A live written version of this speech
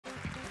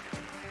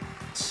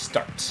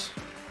start.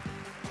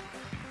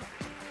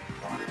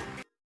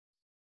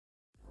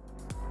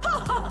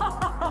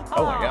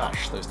 Oh my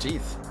gosh, those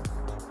teeth.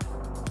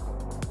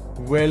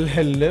 Well,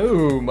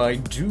 hello, my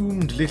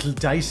doomed little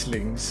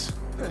dicelings.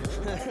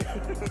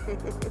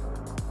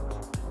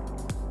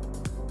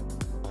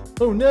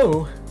 Oh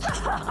no.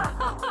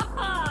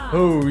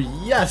 Oh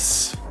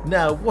yes!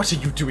 Now, what are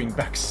you doing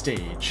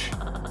backstage?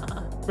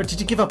 Ready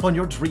to give up on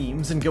your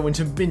dreams and go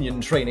into minion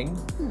training?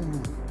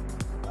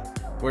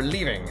 We're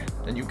leaving,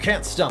 and you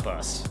can't stop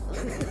us.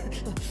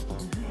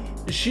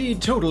 She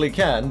totally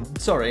can.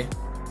 Sorry.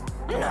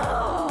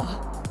 No!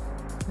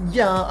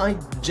 Yeah, I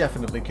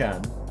definitely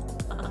can.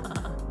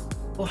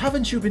 Well,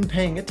 haven't you been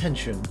paying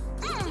attention?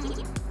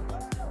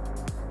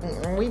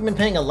 We've been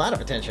paying a lot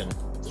of attention.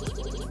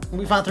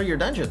 We fought through your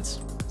dungeons.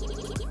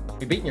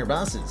 We beaten your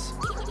bosses.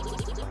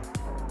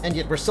 And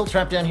yet we're still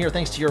trapped down here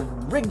thanks to your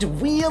rigged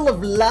wheel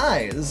of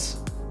lies.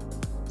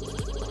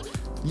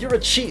 You're a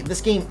cheat.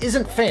 This game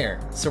isn't fair,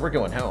 so we're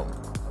going home.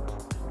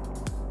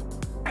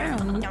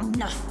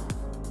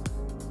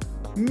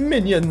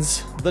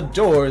 Minions! The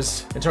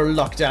doors! It's our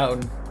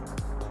lockdown.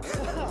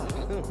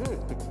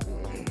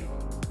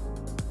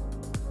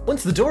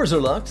 Once the doors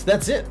are locked,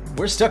 that's it.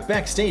 We're stuck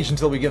backstage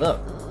until we give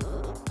up.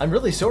 I'm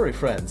really sorry,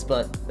 friends,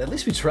 but at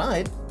least we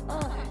tried.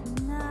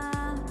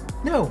 Nah.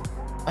 No,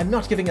 I'm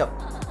not giving up.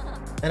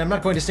 And I'm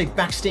not going to stay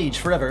backstage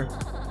forever.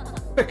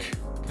 Quick,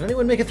 can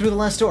anyone make it through the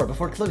last door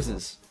before it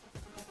closes?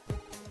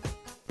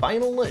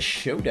 Final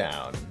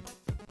showdown.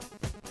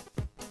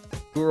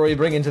 Who are we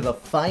bringing to the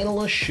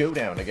final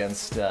showdown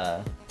against,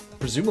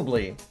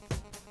 presumably,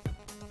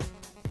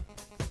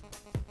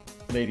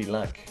 Lady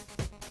Luck?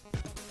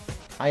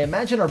 I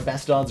imagine our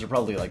best odds are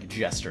probably like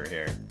Jester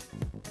here.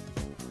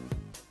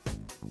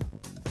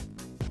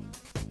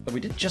 But we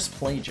did just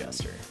play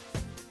Jester.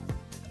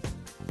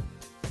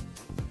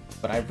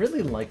 But I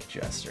really like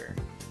Jester.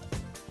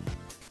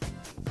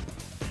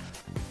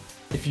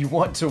 If you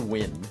want to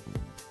win.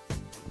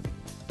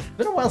 It's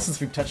been a while since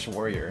we've touched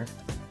Warrior.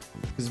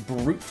 Because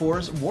Brute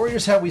Force,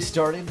 Warrior's how we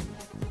started.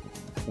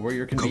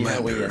 Warrior can be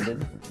how we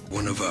ended.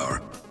 One of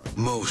our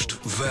most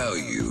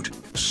valued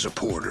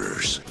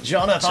supporters.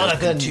 Jonathan!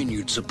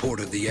 Continued support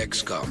of the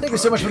XCOM Thank you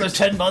so much for those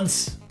 10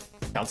 months!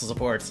 Council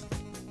support.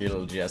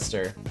 Little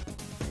Jester.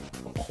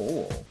 A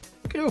poll.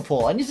 We can do a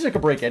poll. I need to take a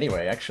break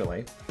anyway,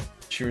 actually.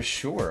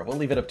 Sure. We'll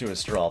leave it up to a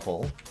straw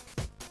poll.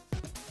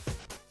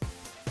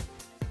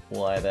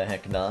 Why the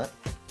heck not?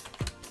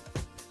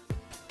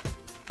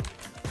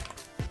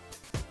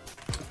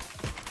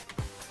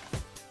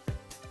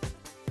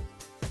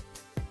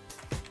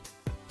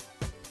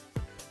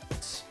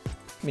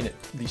 I mean,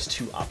 these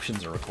two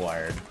options are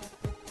required.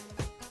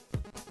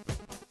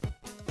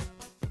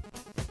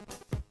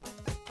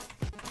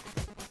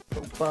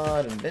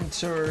 Robot,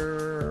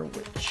 Inventor,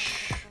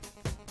 Witch,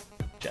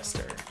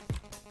 Jester.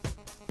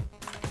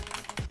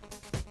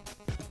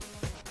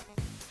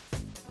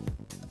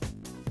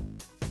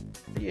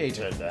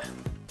 Created.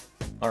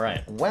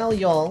 Alright, well,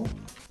 y'all,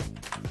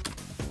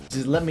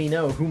 just let me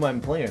know whom I'm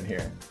playing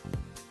here.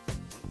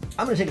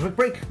 I'm gonna take a quick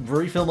break,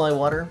 refill my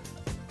water.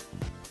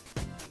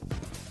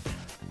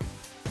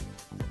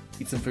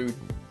 Eat some food.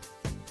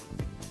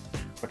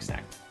 Quick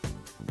snack.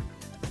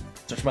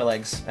 Stretch my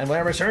legs. And when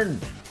I return,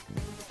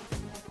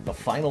 the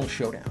final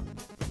showdown.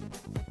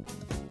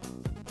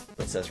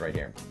 It says right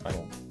here.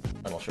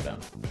 Final showdown.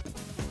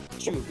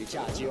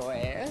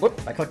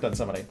 Whoop, I clicked on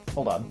somebody.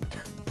 Hold on.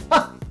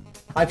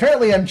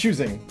 Apparently I'm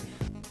choosing.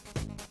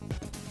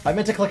 I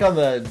meant to click on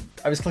the...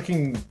 I was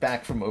clicking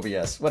back from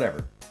OBS.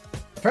 Whatever.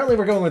 Apparently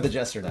we're going with the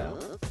Jester now.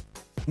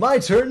 My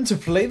turn to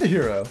play the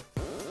hero.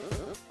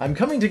 I'm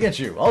coming to get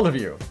you, all of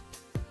you.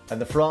 And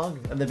the frog,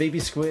 and the baby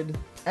squid,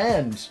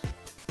 and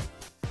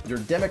your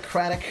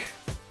democratic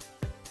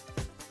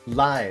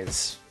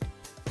lies.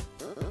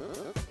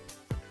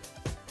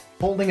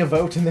 Holding a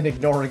vote and then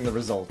ignoring the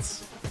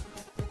results.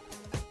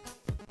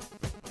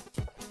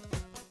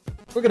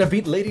 We're gonna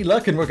beat Lady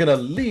Luck and we're gonna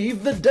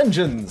leave the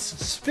dungeons!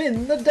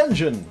 Spin the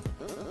dungeon!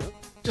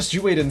 Just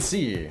you wait and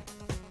see.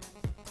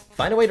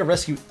 Find a way to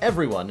rescue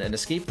everyone and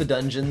escape the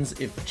dungeons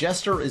if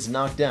Jester is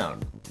knocked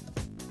down.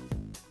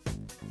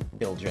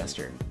 Kill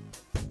Jester.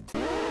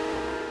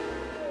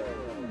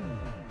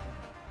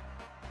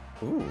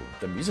 Ooh,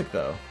 the music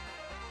though.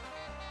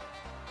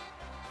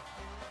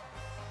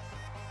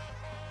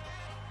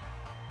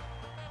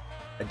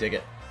 I dig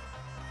it.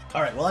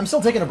 Alright, well I'm still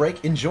taking a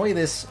break. Enjoy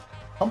this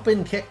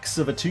pumpin' kicks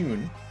of a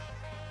tune.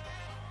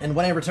 And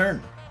when I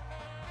return,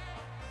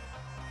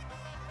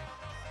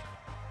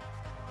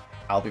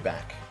 I'll be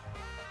back.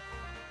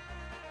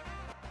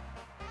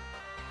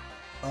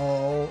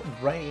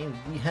 Alright,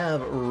 we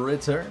have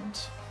returned.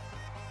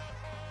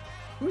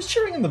 Who's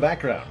cheering in the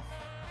background?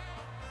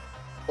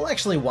 We'll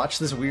actually watch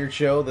this weird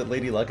show that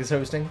Lady Luck is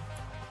hosting?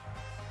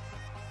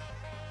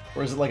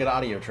 Or is it like an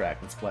audio track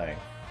that's playing?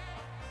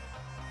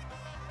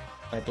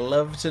 I'd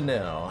love to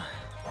know.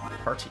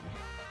 Party.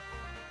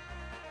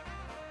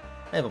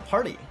 I have a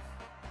party.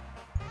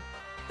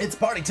 It's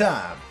party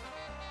time!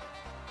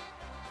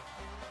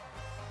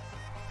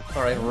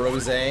 Alright,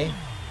 Rose.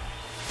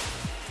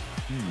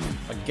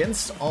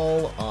 Against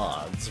all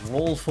odds.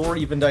 Roll 4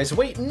 even dice.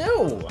 Wait,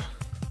 no!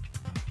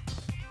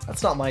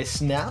 That's not my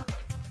snap.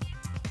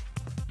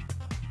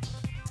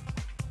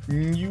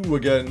 You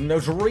again.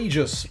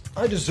 Outrageous.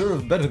 I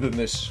deserve better than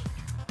this.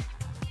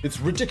 It's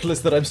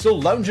ridiculous that I'm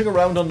still lounging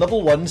around on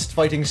level 1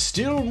 fighting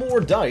still more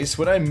dice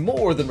when I'm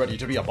more than ready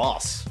to be a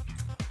boss.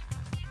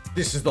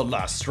 This is the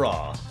last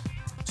straw.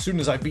 As soon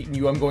as I've beaten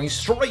you, I'm going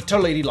straight to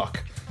Lady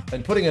Luck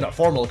and putting in a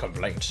formal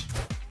complaint.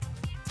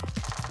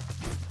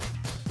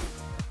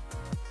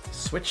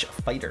 Switch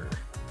fighter.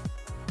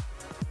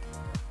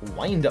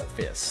 Wind up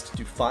fist.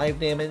 Do 5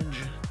 damage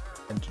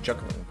and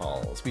juggling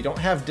balls. We don't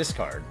have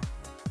discard.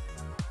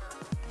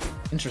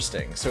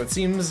 Interesting. So it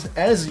seems,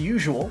 as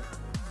usual,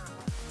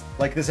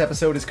 like this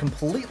episode is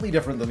completely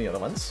different than the other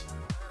ones.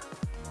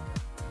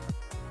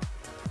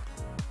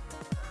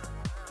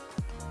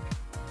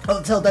 Oh,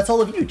 that's all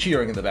of you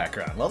cheering in the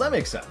background. Well, that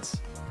makes sense.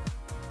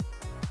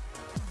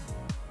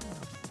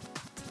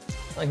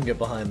 I can get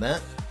behind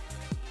that.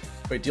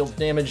 Wait, deal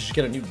damage,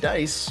 get a new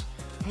dice.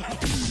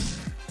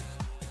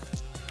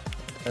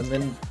 And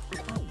then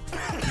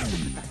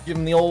give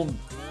him the old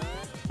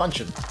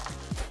punching.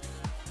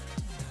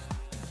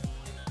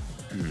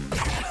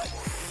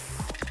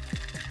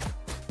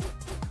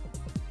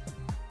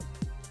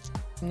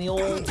 The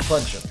old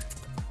punching.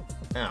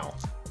 Ow.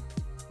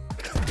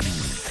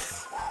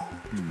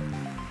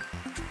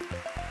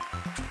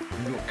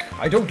 Look,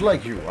 I don't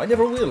like you. I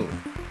never will.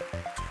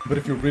 But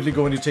if you're really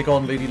going to take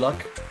on Lady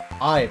Luck,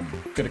 I'm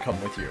gonna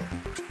come with you.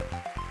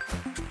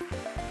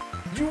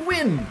 You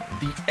win!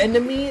 The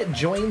enemy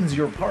joins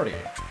your party.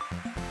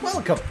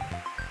 Welcome!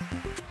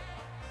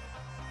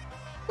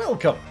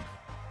 Welcome!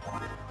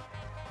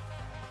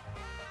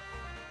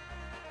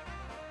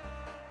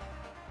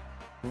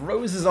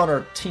 Rose is on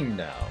our team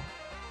now.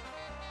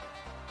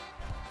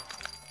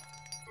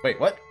 Wait,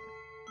 what?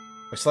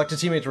 I select a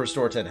teammate to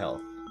restore 10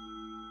 health.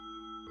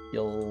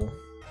 You'll...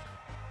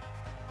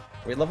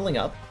 Are we leveling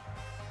up?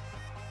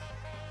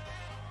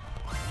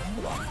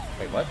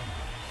 Wait, what?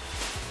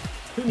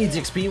 Who needs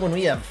XP when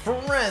we have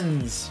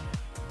friends?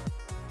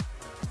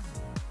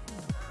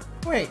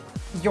 Wait,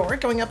 you're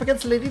going up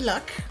against Lady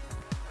Luck?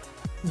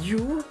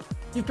 You've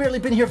barely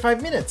been here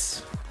 5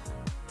 minutes.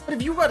 What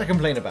have you got to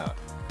complain about?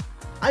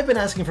 I've been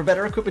asking for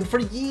better equipment for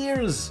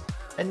years,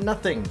 and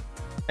nothing.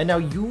 And now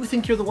you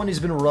think you're the one who's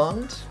been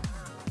wronged?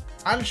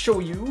 I'll show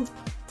you.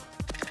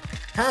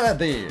 Have it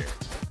there.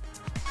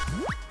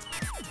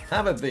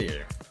 Have it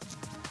there.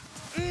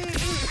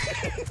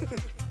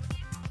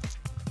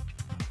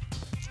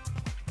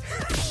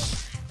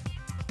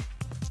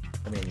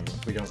 I mean,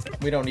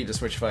 we don't need to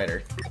switch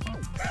fighter.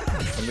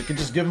 And we can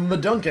just give him the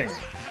dunking.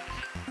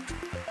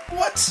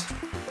 What?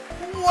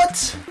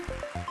 What?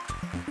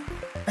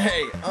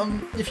 Hey,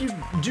 if you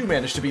do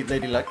manage to beat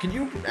Lady Luck, can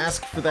you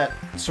ask for that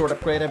sword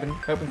upgrade I've been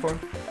hoping for?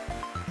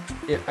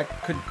 Yeah,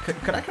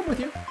 could I come with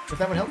you? If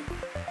that would help?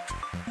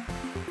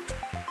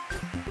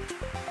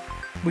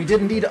 We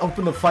did indeed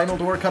open the final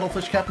door,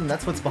 Cuttlefish Captain.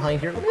 That's what's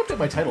behind here. Let me update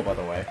my title, by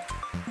the way.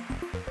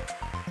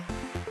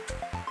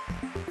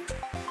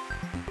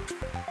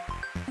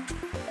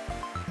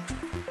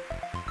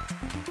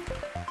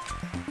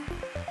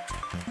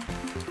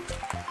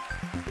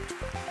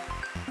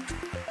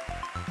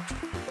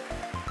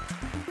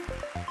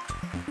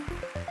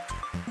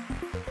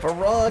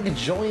 Farag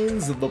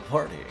joins the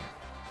party.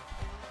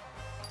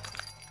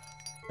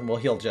 And we'll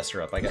heal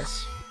Jester up, I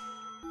guess.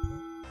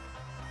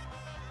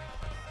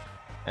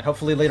 And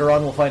hopefully later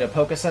on we'll find a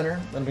Poké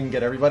Center, then we can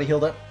get everybody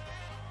healed up.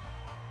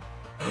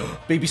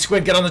 Baby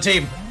Squid, get on the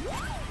team!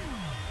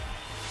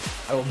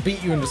 I will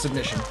beat you into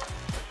submission.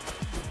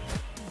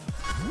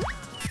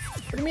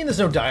 What do you mean there's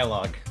no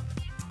dialogue?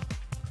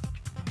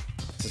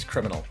 This is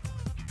criminal.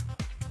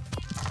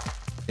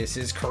 This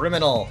is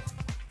criminal!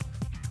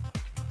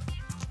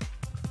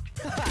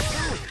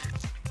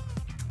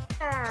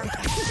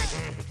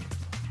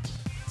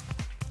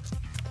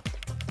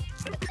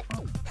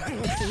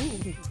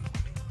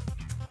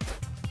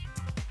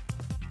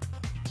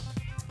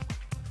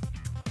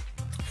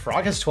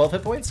 Frog has 12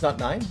 hit points, not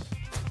 9?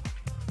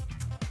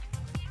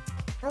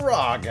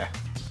 Frog!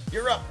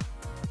 You're up!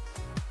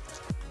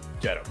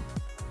 Get him.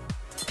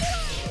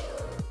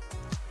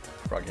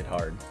 Frog hit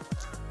hard.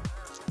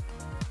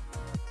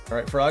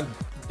 Alright, Frog,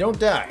 don't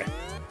die!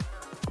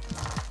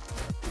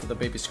 For the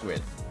baby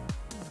squid.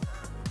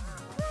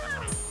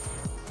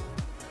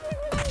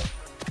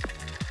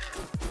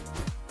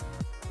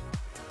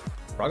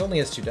 Frog only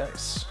has 2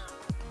 dice.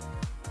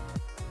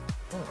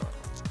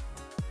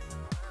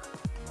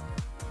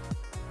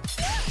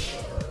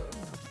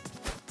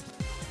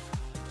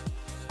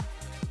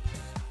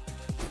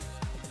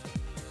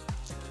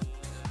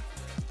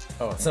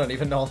 Oh, it's not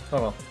even null. Oh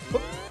well.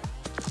 Whoop.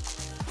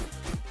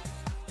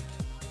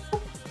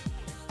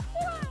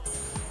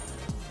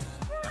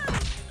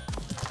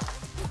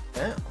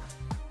 Yeah.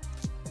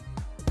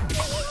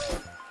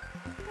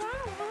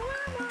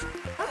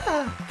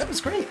 Ah, that was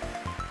great.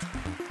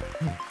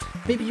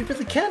 Maybe you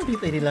really can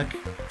beat Lady Luck.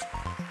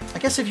 I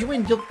guess if you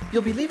win,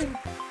 you'll be leaving.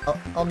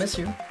 I'll miss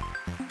you.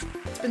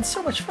 It's been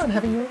so much fun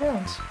having you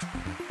around.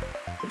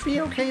 Would it be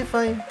okay if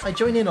I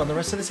join in on the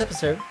rest of this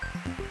episode?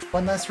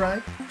 One last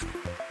ride?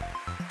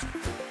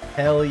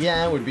 Hell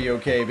yeah, it would be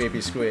okay,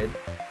 baby squid.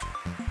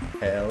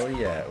 Hell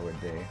yeah, it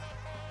would be.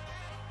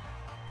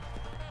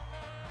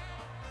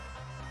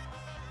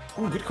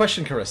 Ooh, good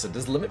question, Carissa.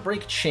 Does limit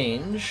break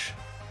change?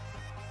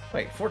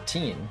 Wait,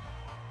 14.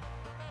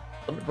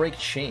 Limit break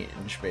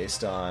change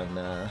based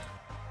on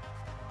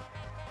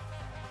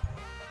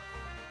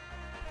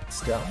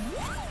stuff.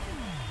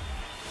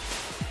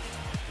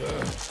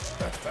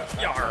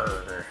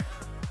 Yarr.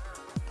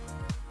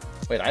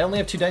 Wait, I only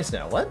have 2 dice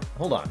now. What?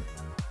 Hold on.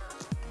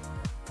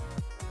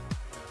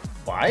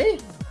 Why?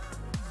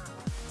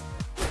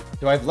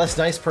 Do I have less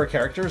dice per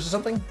character or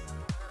something?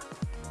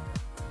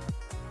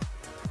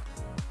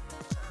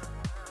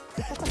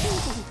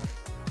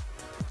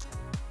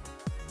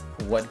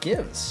 What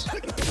gives?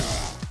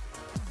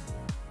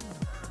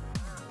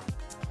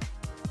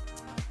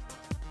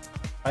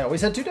 I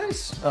always had 2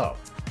 dice? Oh.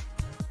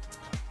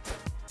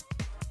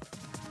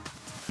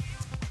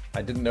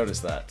 I didn't notice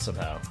that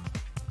somehow.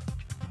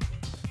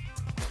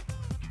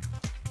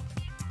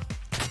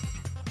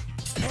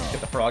 Get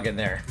the frog in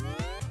there.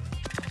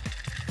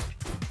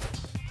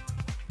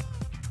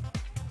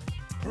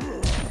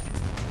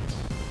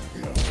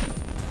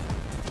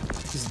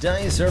 These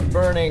dice are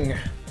burning.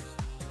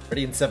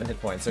 Already in 7 hit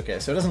points. Okay,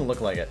 so it doesn't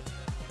look like it.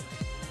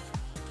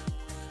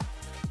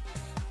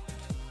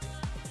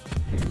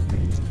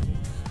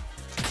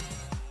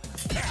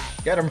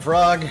 Get him,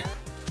 frog.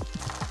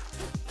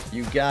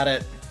 You got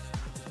it.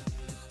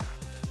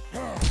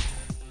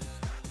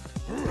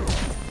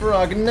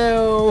 Frog,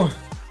 no.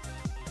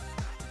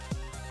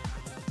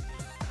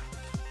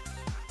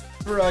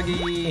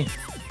 Froggy.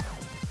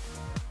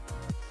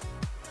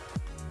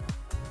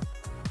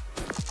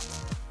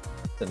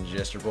 Then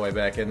Jester Boy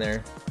back in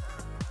there.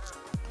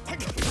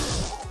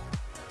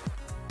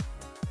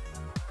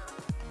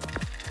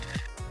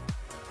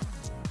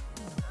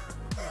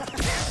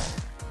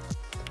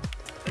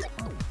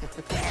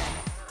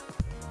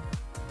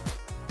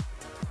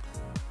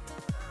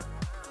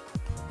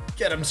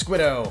 Get him,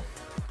 Squiddo!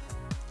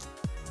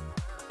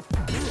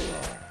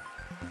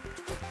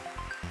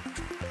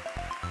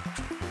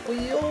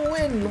 We'll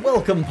win!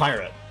 Welcome,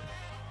 Pirate!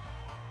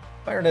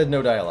 Pirate had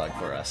no dialogue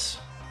for us.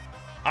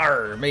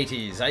 Arr,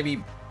 mateys, I'd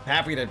be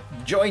happy to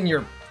join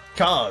your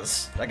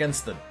cause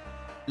against the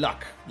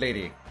luck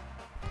lady.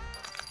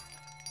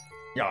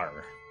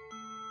 Yar.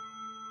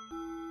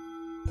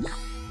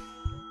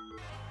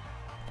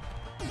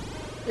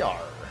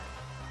 Yar.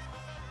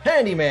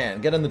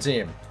 Handyman, get on the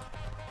team.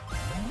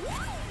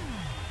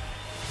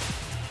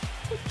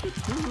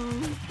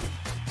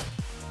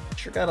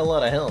 Sure got a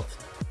lot of health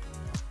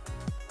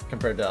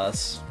compared to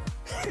us.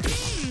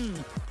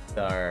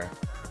 Our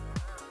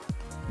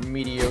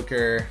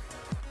mediocre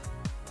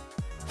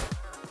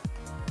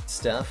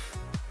stuff.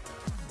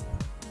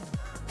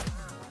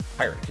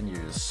 Pirate can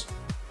use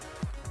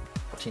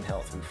 14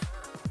 health. Oof.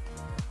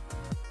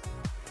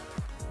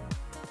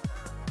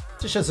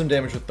 Just show some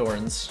damage with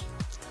thorns.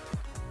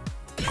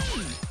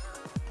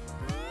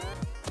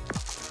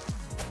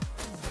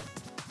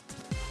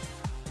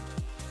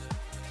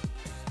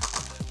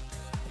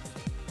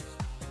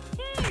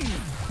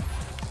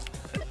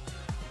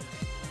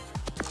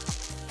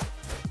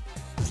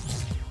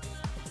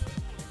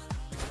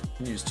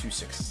 Use 2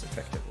 6s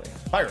effectively.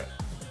 Pirate!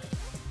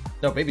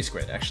 No, baby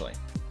squid, actually.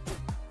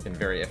 Can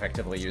very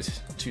effectively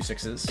use 2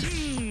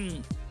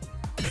 6s.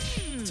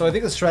 So I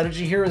think the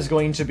strategy here is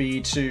going to be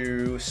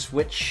to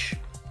switch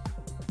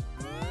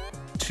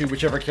to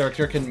whichever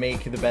character can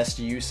make the best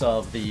use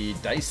of the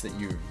dice that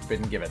you've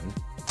been given.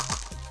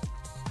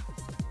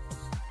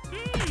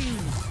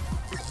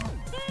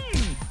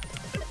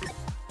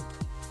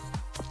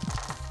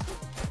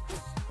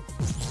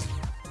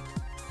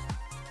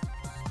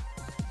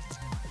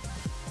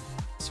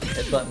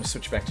 Headbutt and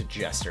switch back to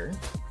Jester.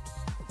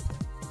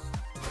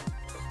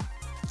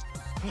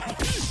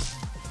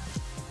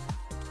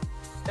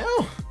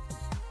 No!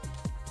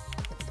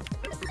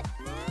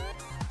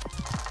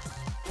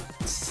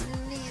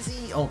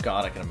 Sneezy! Oh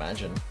god, I can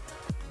imagine.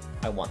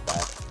 I want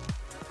that.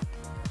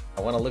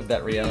 I want to live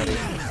that reality.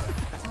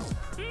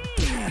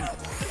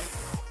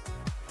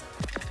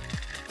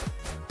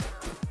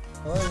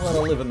 I want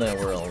to live in that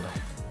world.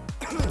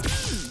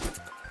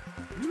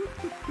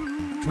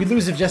 We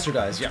lose if Jester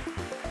dies, yeah.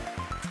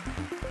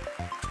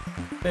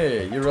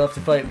 Hey, you're off to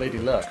fight Lady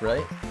Luck,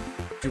 right?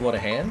 Do you want a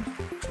hand?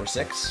 Or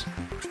 6?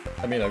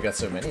 I mean, I've got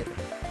so many of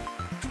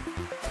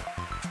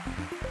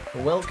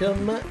them.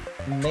 Welcome,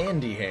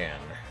 Mandyhan.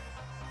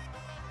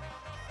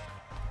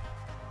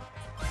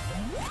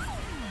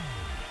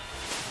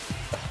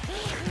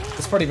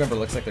 This party member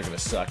looks like they're gonna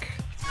suck.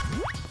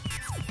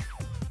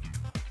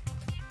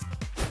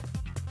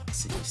 Let's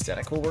see,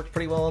 static will work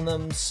pretty well on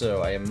them,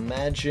 so I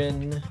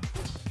imagine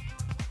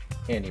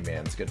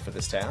Handyman's good for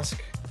this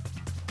task.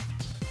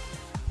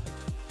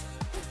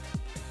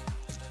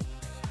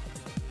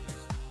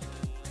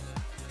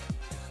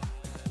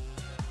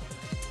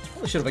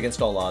 should have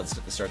against all odds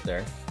at the start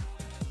there.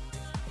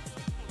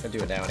 I'll do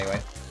it now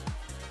anyway.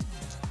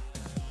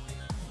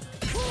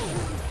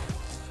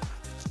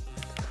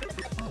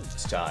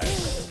 It's time.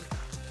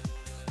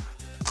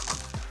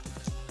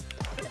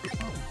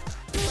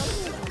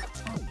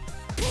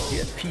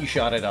 Get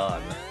P-shotted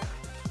on.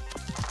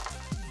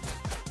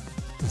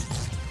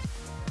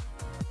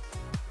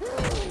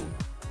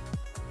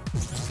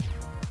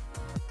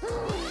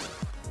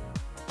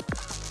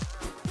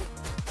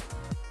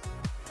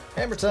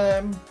 Hammer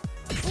time!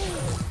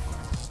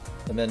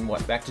 And then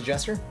what, back to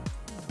Jester?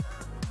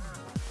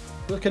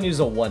 Who can use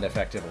a 1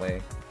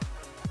 effectively?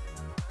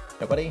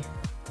 Nobody?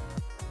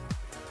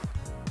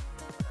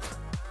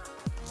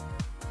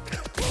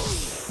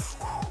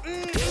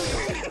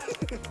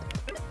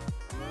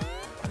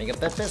 Can you get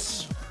that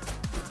fist?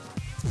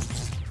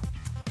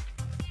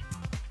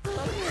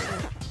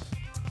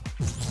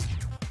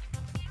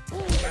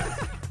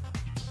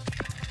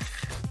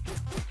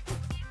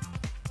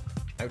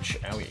 Ouch,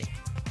 owie.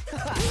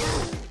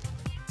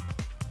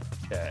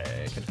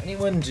 Okay, can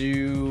anyone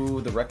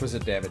do the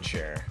requisite damage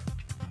share?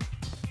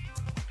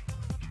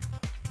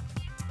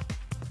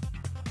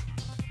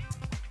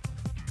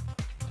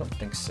 Don't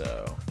think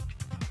so.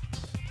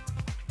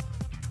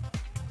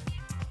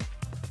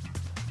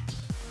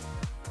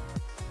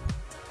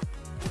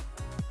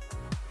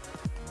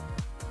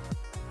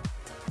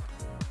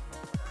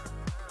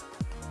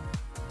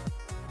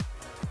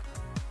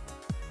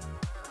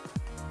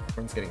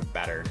 Everyone's getting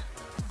battered.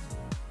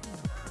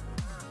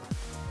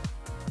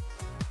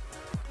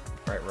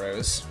 Alright,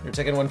 Rose. You're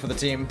taking 1 for the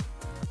team.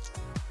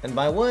 And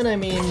by 1, I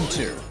mean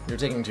 2. You're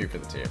taking 2 for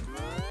the team.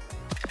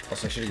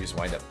 Also, I should have used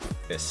Wind Up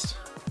Fist.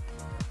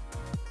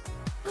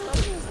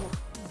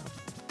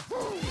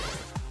 Oh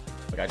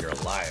my god, you're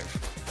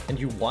alive. And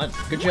you won.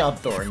 Good job,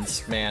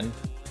 Thorns, man.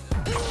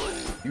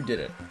 You did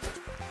it.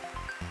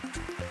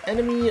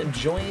 Enemy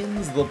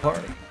joins the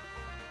party.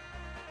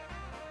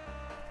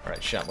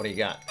 Alright, Shot, what do you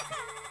got?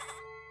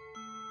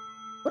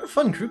 What a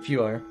fun group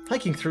you are,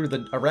 hiking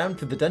around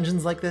through the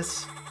dungeons like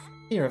this.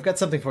 Here, I've got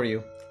something for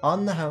you.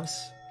 On the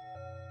house.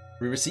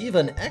 We receive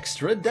an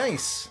extra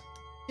dice.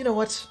 You know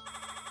what?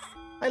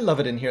 I love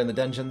it in here in the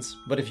dungeons,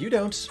 but if you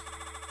don't,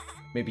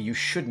 maybe you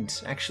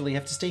shouldn't actually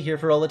have to stay here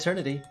for all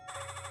eternity.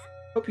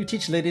 Hope you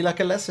teach Lady Luck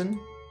a lesson.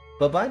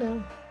 Bye-bye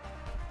now.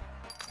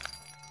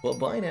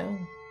 Bye-bye now.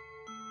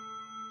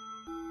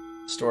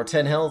 Store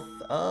 10 health.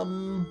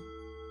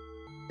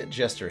 Get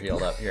Jester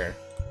healed up here.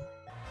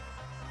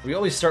 We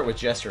always start with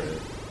Jester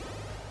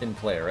in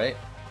play, right?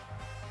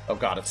 Oh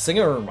god, it's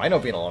Singer and Rhino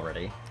Beetle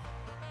already.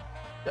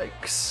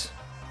 Yikes.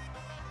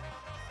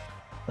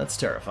 That's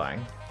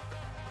terrifying.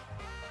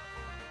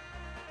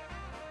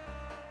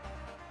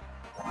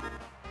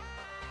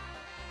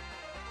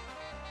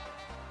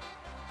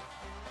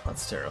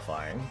 That's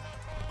terrifying.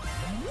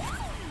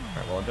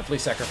 Alright, well, I'm definitely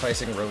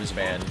sacrificing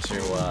Roseman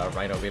to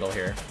Rhino Beetle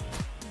here.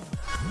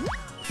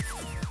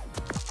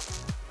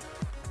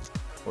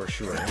 For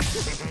sure.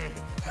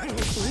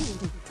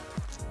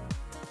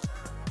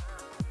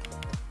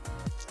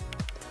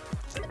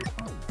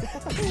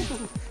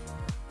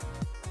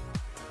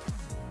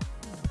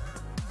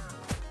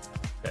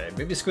 Okay,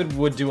 maybe Squid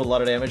would do a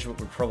lot of damage, but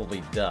would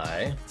probably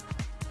die.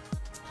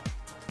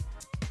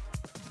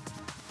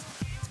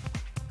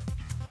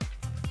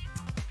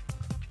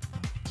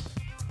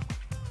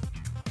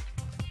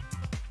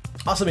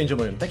 Awesome, Angel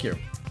Moon, thank you.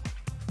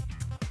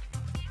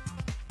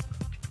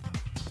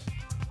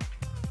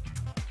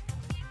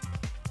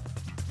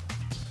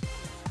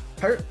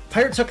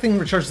 Pirate Tuck thing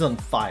recharges on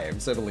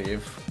 5s, I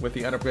believe, with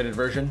the unupgraded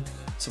version.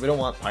 So we don't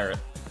want Pirate.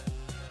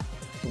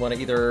 We want to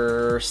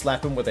either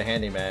slap him with a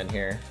handyman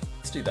here.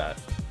 Let's do that.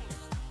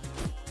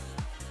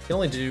 We can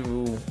only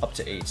do up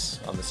to 8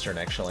 on this turn,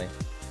 actually.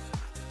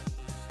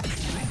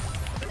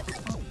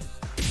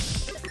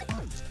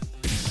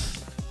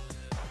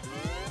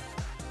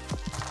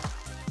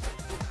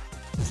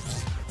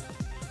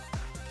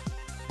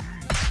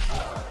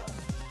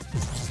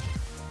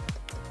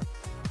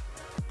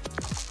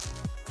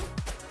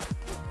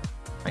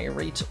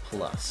 Rate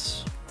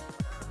plus.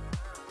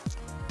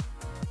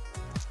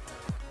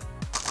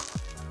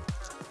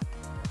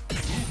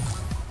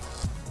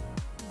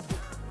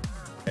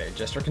 Okay,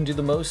 Jester can do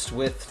the most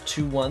with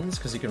 2 1s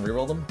because he can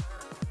reroll them.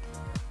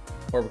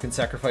 Or we can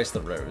sacrifice the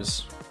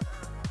Rose.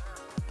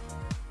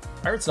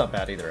 Pirate's not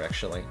bad either,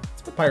 actually.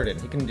 Let's put Pirate in.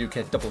 He can do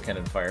double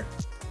cannon fire.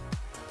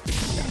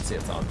 Let's see,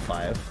 it's on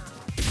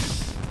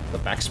 5. The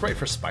back sprite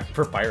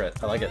for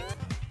Pirate. I like it.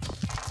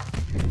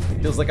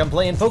 Feels like I'm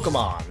playing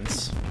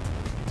Pokemons.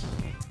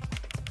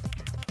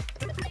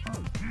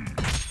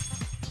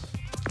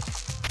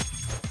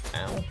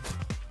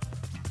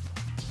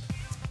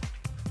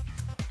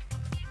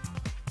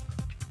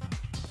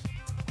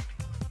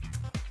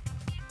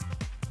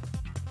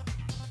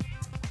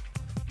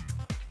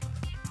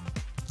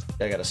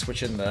 I gotta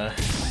switch in the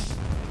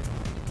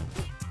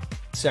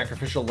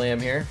sacrificial lamb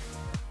here.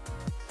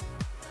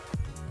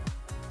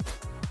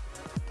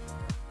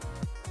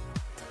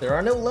 There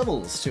are no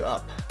levels to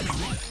up.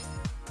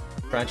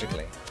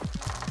 Tragically.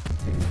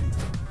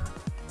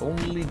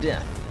 Only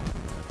death.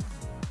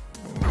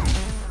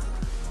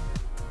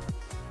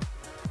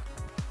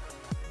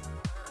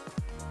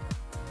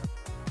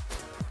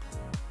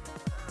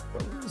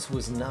 Rose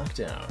was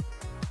knocked out.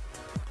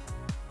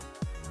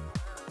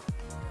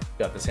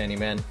 Got this,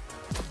 handyman.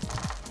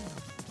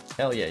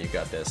 Hell yeah, you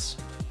got this.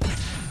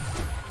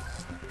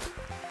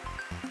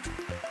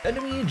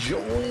 Enemy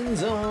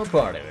joins our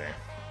party.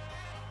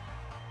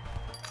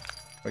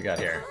 What we got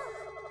here?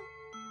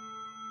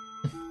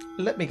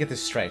 Let me get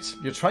this straight.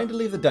 You're trying to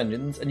leave the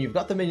dungeons, and you've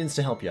got the minions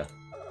to help you.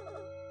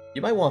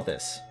 You might want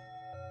this.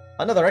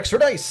 Another extra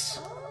dice!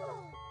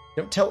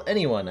 Don't tell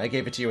anyone I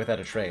gave it to you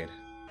without a trade.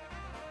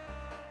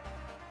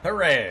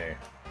 Hooray!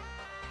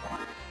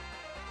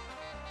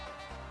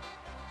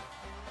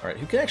 Alright,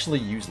 who can actually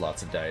use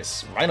lots of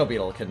dice? Rhino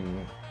Beetle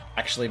can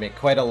actually make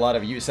quite a lot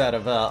of use out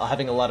of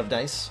having a lot of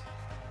dice.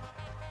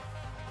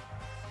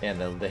 And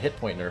the hit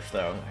point nerf,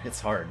 though, hits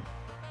hard.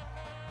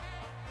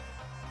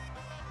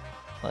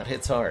 That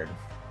hits hard.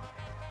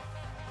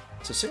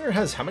 So Singer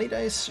has how many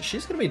dice?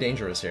 She's gonna be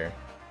dangerous here.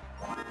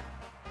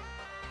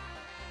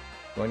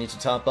 Do I need to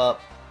top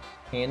up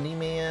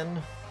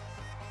Handyman?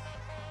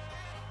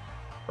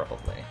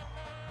 Probably.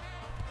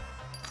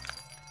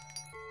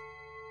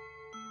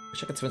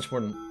 Wish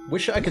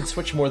I could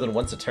switch more than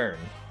once a turn.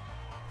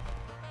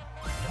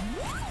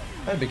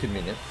 That'd be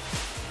convenient.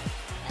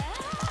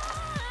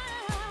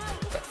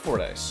 Got 4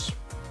 dice.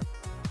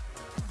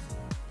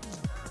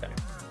 Okay.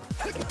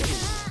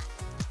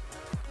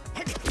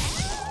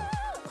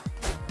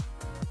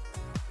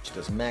 She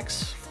does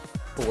max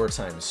 4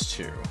 times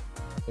 2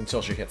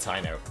 until she hits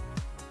high note.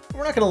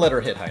 We're not gonna let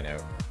her hit high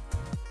note.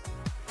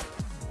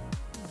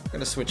 I'm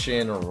gonna switch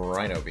in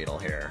Rhino Beetle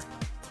here.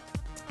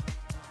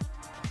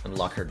 And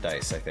lock her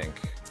dice, I think.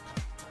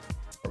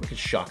 Or we could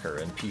shock her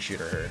and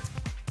pea-shooter her.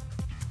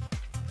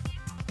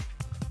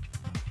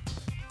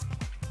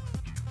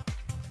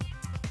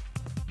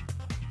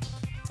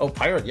 Oh,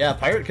 Pirate. Yeah,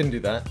 Pirate can do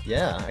that.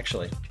 Yeah,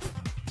 actually.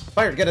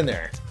 Pirate, get in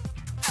there.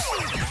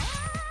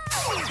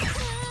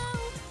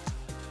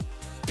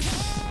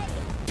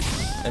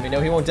 And we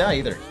know he won't die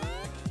either.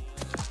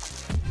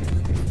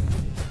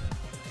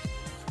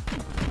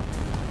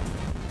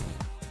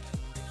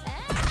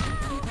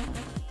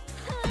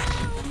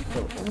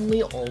 He'll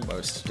only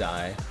almost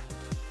die.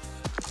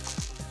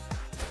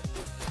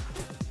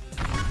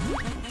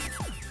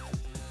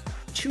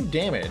 Two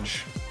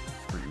damage.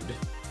 Rude.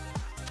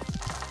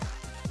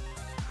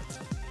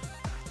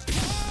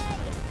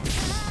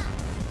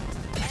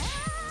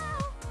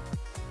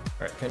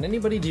 Alright, can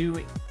anybody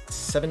do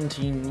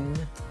 17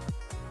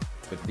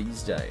 with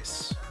these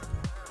dice?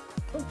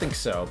 I don't think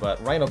so,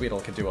 but Rhino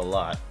Beetle can do a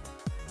lot.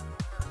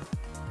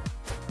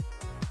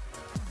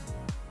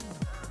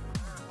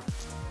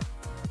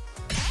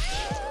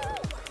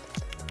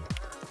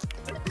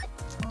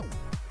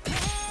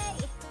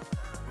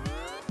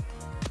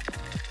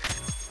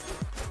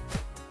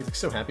 He looks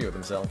so happy with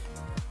himself.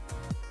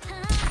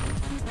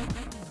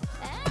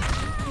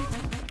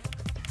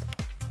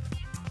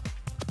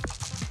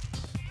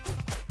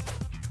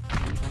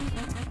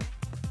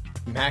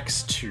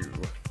 Max 2.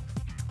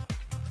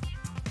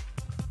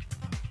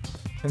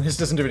 And this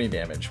doesn't do any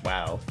damage.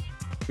 Wow.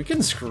 We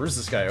can screws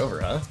this guy over,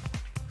 huh?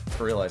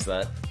 I realize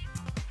that.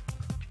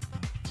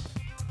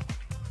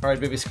 Alright,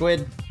 baby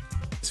squid.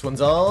 This one's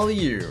all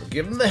you.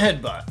 Give him the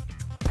headbutt.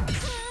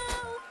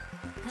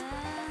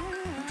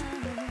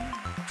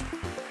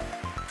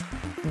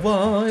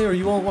 Why are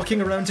you all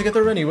walking around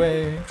together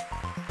anyway?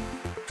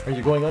 Are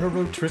you going on a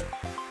road trip?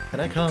 Can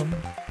I come?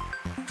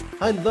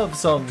 I love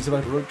songs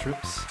about road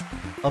trips.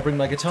 I'll bring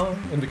my guitar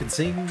and we can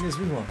sing as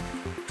we walk.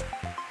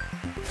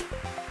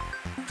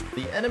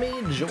 The enemy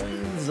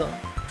joins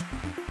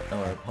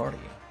our party.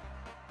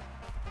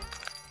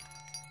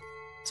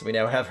 So we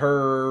now have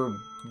her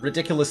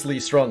ridiculously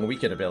strong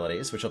weaken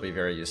abilities, which will be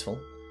very useful.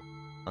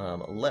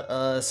 Let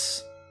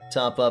us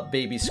top up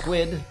Baby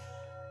Squid.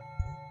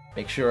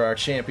 Make sure our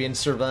champion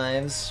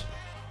survives.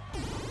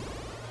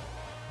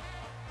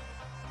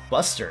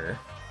 Buster?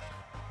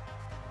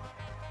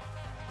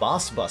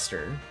 Boss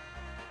Buster?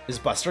 Is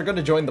Buster going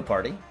to join the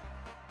party?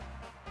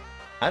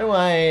 How do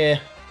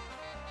I...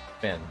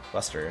 Man,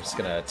 Buster is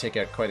going to take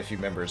out quite a few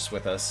members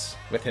with us.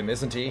 With him,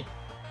 isn't he?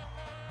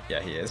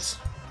 Yeah, he is.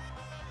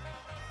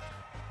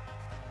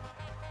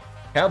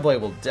 Cowboy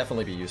will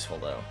definitely be useful,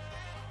 though.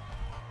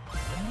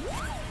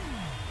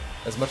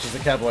 As much as the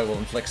Cowboy will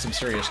inflict some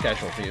serious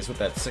casualties with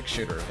that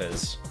 6-shooter of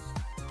his.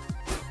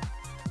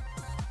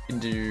 Can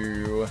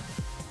do...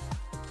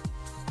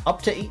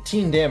 up to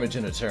 18 damage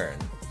in a turn.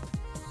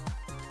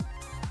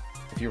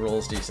 If he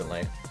rolls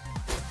decently.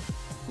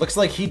 Looks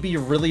like he'd be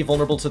really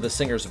vulnerable to the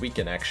Singer's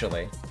weaken,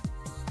 actually.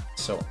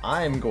 So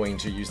I'm going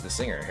to use the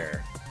Singer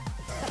here.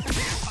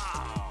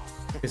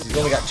 Because he's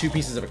only got 2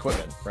 pieces of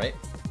equipment, right?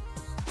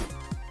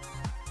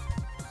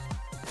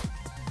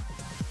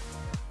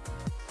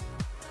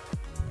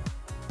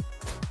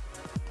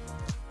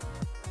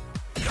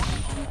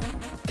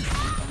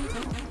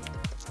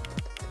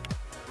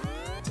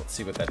 Let's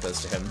see what that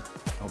does to him.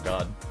 Oh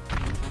god.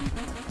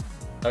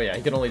 Oh yeah,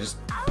 he can only just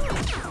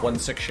 1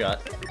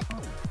 6-shot.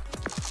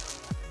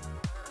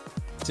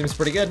 Seems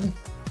pretty good.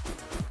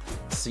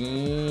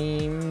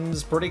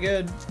 Seems pretty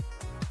good.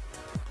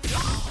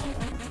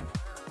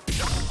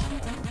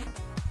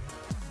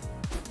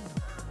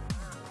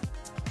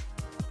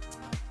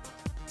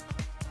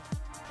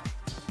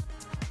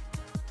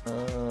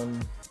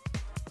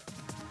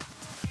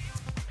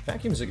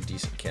 Vacuum's a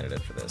decent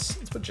candidate for this.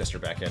 Let's put Jester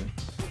back in.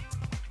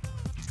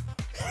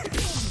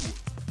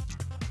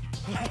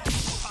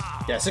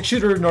 Yeah,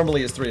 6-shooter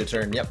normally is 3 a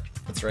turn. Yep,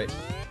 that's right.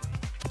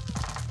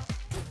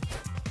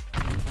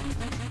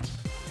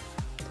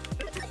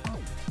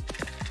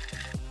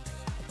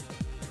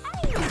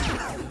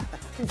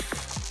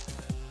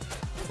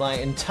 My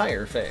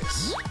entire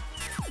face.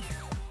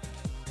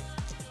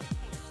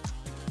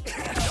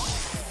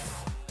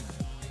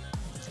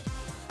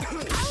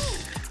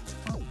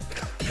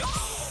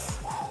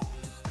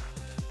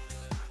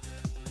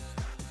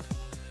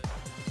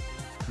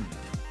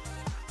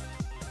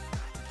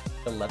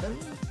 I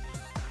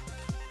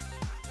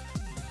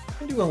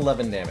can do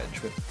 11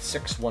 damage with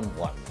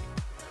 611.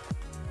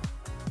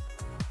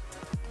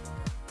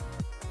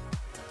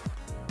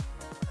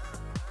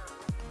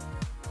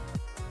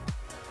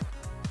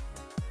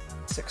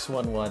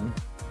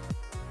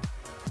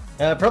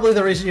 Probably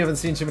the reason you haven't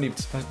seen too many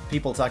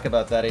people talk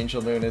about that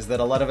Angel Moon is that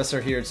a lot of us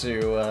are here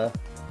to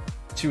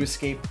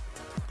escape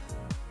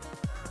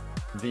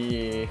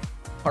the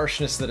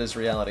harshness that is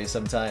reality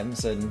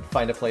sometimes and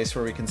find a place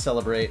where we can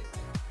celebrate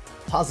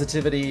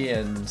positivity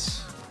and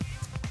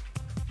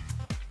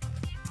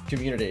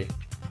community.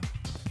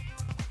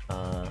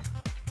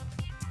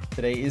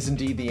 Today is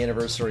indeed the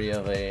anniversary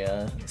of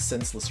a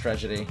senseless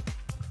tragedy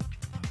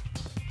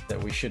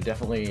that we should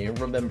definitely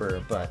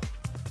remember, but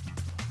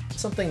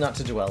something not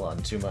to dwell on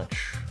too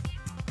much.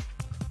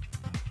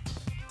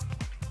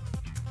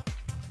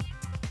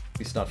 At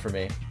least not for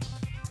me.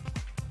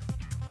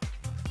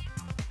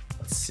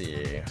 Let's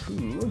see,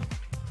 who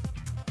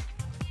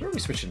are we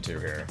switching to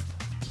here?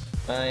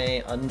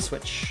 I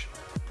unswitch.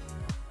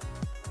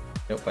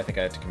 Nope, I think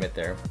I have to commit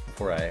there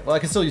before I... Well, I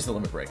can still use the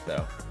limit break,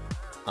 though.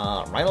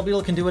 Rhino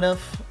Beetle can do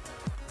enough.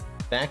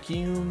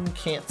 Vacuum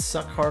can't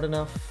suck hard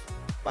enough.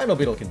 Rhino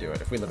Beetle can do it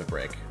if we limit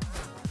break.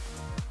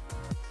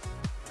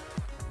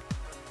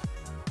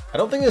 I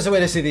don't think there's a way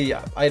to see the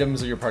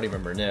items of your party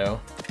member,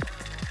 no.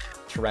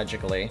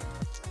 Tragically.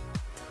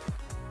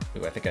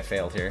 Ooh, I think I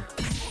failed here.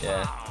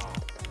 Yeah.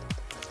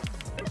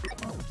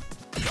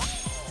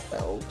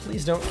 Oh,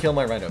 please don't kill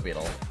my Rhino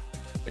Beetle.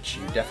 Which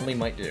you definitely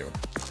might do.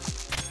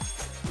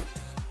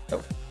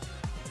 Oh.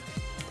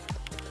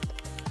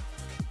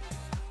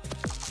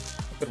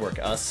 Good work,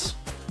 us.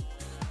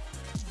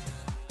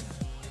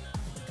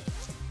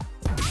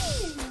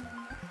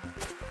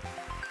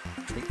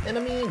 The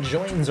enemy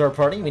joins our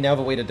party. We now have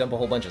a way to dump a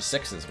whole bunch of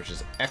 6s, which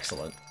is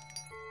excellent.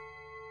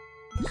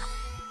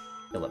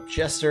 Heal up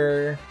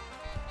Jester.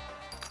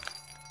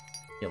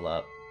 Heal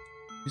up.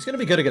 Who's gonna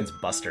be good against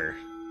Buster?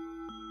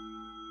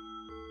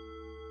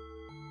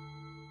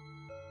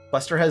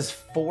 Buster has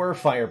 4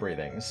 fire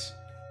breathings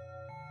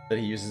that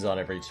he uses on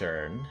every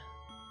turn.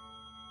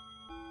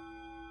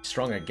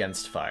 Strong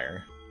against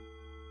fire.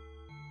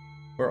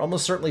 We're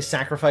almost certainly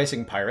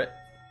sacrificing Pirate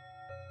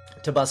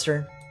to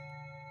Buster.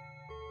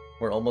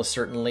 We're almost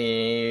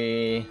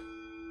certainly...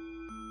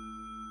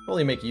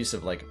 probably make use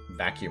of, like,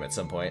 Vacuum at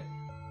some point.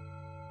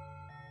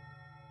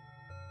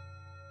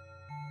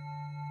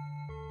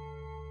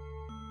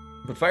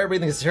 But fire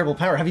breathing is a terrible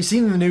power. Have you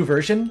seen the new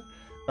version?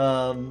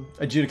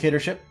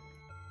 Adjudicatorship?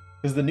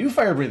 Because the new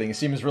fire breathing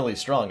seems really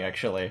strong,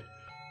 actually.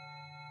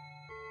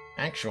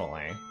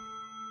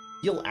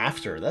 Heal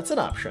after, that's an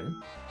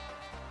option.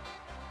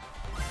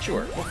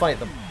 Sure, we'll fight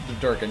the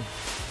Durkin.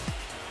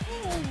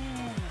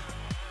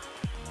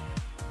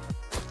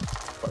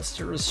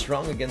 Buster is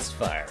strong against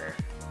fire.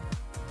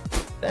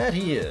 That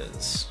he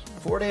is.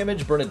 4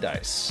 damage, burn a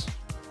dice.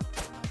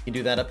 You can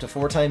do that up to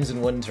 4 times in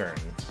 1 turn.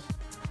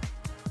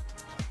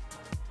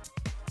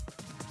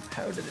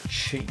 How did it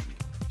change?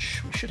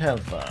 We should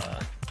have,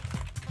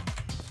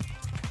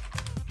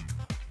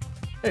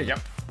 There you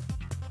go.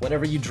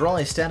 Whenever you draw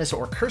a status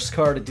or curse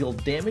card, deal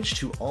damage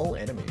to all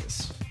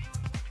enemies.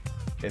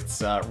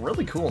 It's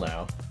really cool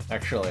now,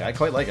 actually. I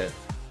quite like it.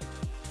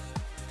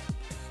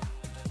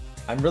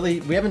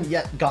 We haven't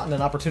yet gotten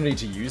an opportunity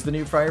to use the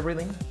new fire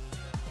breathing.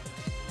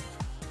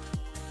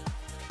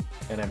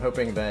 And I'm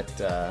hoping that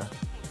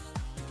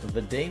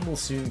the day will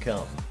soon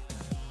come.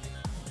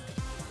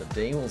 The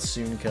day will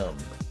soon come.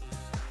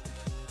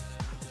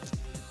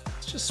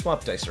 Let's just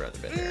swap dice around a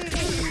bit here.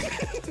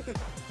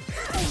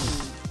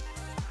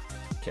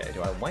 Okay,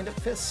 do I wind up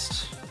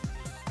Fist?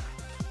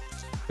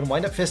 I'm gonna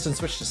wind up Fist and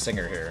switch to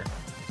Singer here.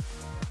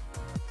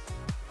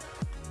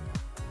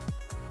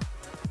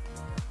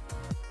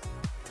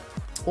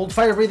 Old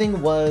Fire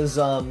Breathing was,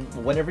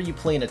 whenever you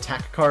play an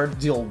attack card,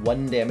 deal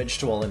 1 damage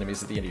to all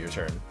enemies at the end of your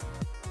turn.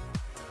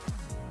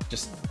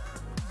 Just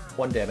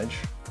 1 damage.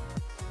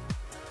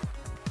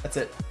 That's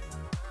it.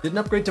 Didn't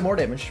upgrade to more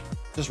damage.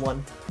 Just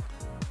 1.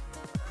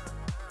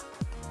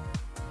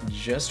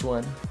 Just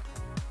 1.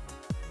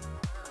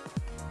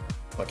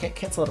 Oh, I can't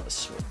cancel out of a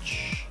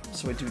switch.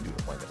 So I do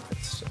my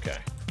benefits. Okay.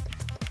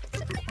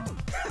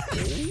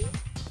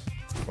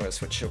 We're gonna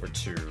switch over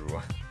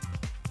to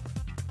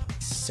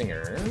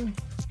Singer.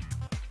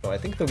 Oh, I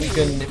think the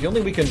weaken, if you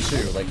only weaken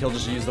 2, like he'll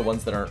just use the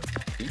ones that aren't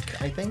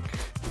weak, I think.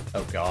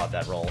 Oh god,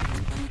 that roll.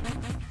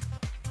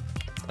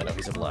 I know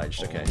he's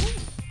obliged, okay.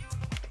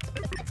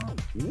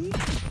 Oof.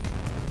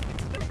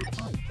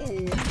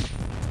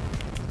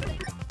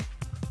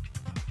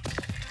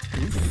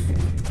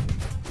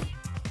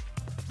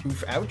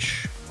 Oof,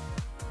 ouch.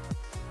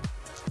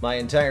 My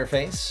entire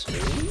face.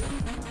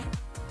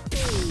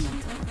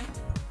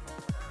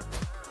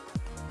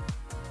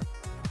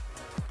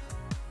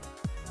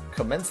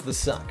 Commence the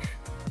suck.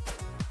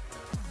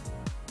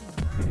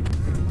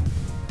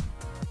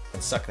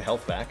 And suck the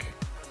health back.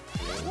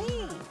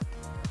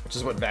 Which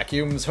is what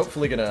Vacuum's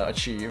hopefully gonna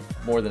achieve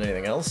more than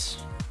anything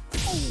else.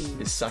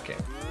 Is sucking.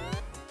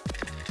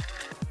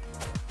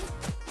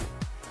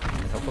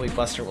 And hopefully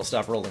Buster will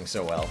stop rolling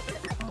so well.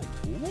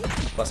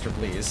 Buster,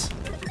 please.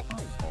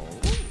 Oh.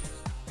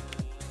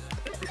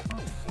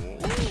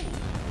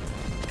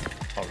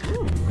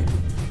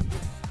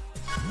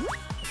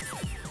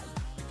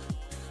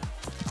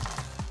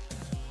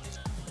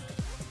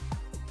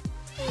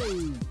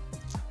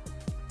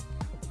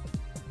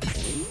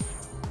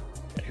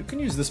 Who can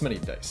use this many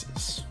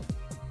dices?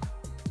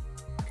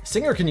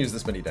 Singer can use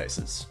this many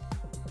dices.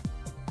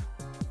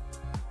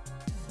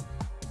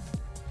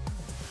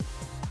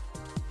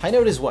 High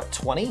note is what,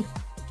 20?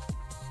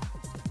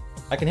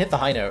 I can hit the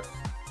high note.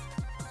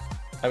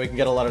 And we can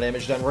get a lot of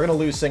damage done. We're gonna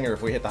lose Singer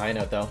if we hit the high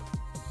note, though.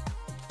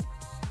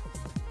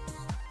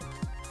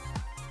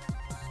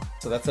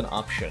 So that's an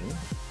option.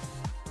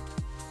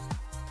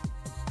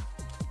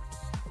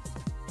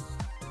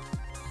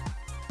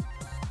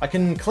 I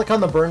can click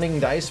on the burning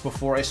dice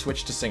before I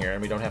switch to Singer,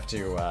 and we don't have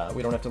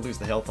to lose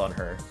the health on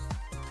her.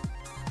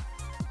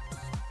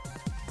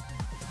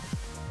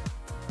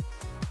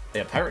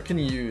 Yeah, Pirate can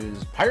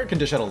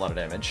dish out a lot of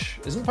damage.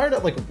 Isn't Pirate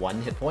at like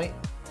 1 hit point?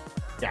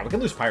 Yeah, we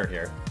can lose Pirate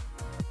here.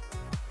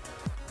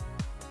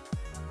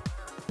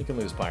 We can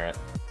lose Pirate.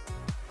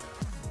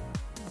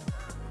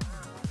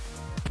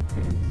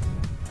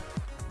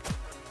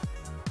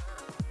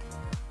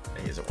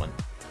 He's at 1.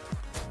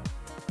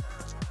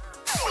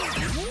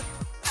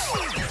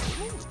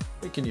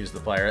 We can use the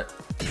Pirate.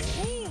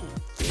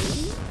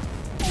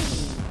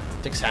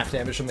 Takes half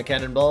damage from the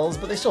cannonballs,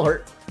 but they still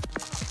hurt.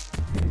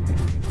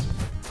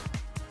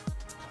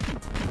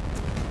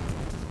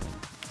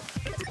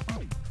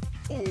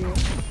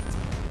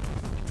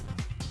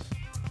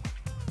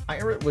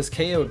 Pirate was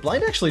KO'd.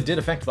 Blind actually did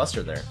affect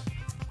Buster there.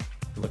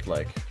 It looked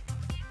like.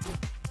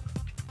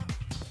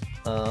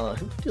 Who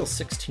can deal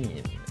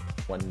 16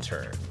 1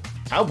 turn?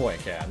 Cowboy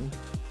can.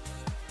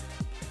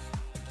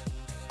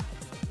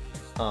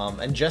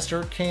 And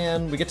Jester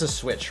can... We get to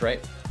switch,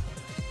 right?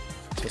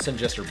 So we'll send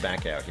Jester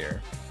back out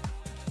here.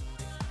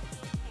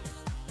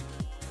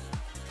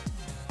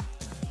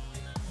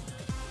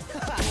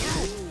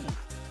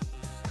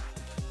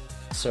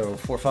 So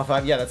 4, 5,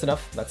 5. Yeah, that's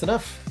enough. That's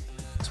enough.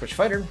 Switch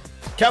fighter.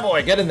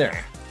 Cowboy, get in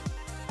there.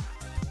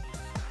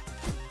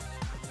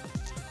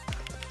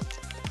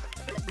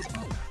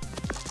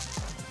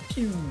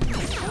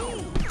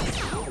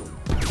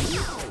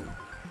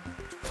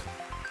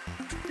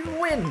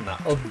 Win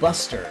of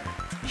Buster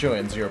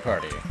joins your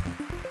party.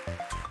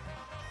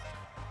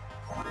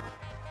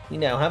 You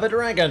now have a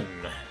dragon.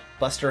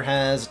 Buster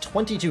has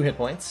 22 hit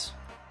points,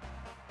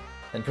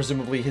 and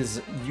presumably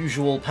his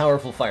usual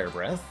powerful fire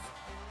breath.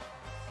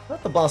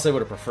 Not the boss I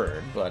would have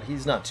preferred, but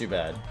he's not too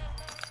bad.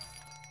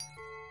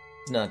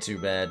 He's not too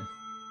bad.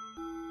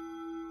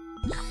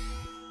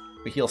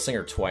 We heal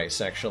Singer twice,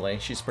 actually.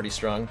 She's pretty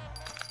strong.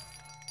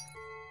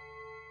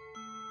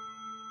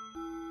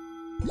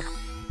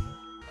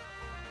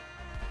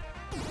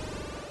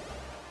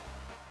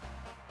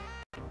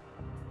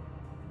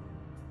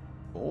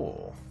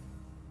 Oh,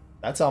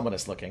 that's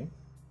ominous looking.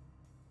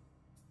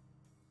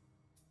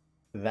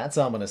 That's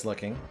ominous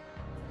looking.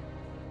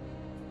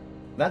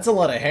 That's a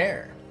lot of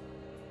hair.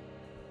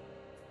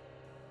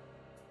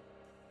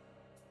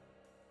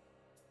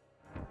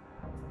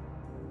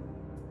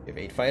 We have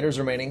 8 fighters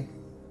remaining.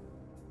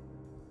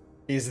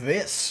 Is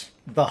this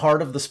the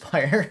heart of the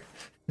spire?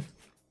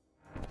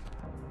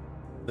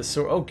 The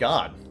sword. Oh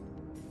god.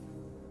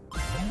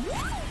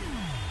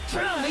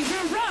 Try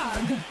your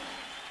rug!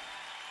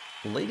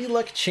 Lady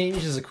Luck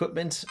changes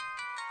equipment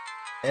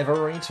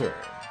every turn.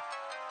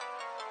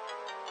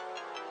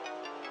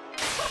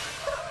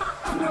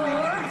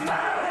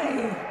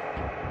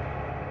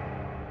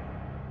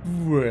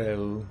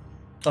 Well,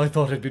 I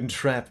thought I'd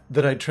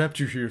trapped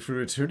you here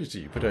for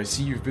eternity, but I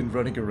see you've been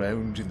running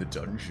around in the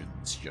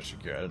dungeons yet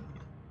again.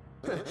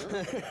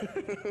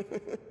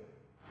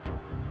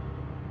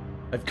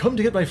 I've come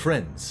to get my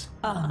friends.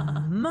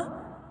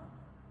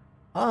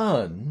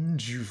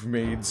 And you've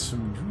made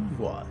some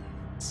new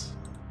ones.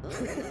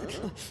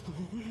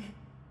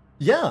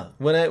 Yeah,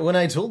 when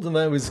I told them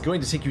I was going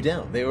to take you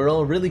down, they were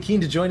all really keen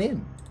to join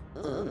in.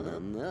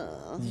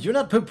 You're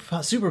not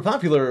super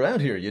popular around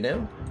here, you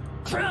know?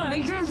 Try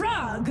your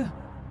rug.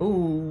 Oh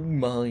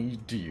my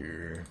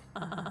dear.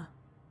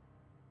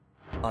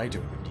 I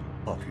don't need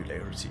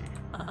popularity.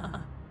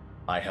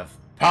 I have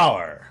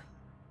power.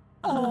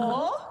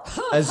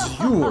 As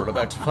you're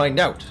about to find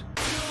out.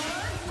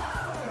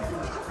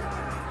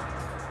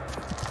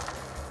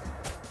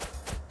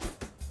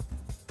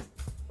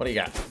 What do you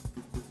got?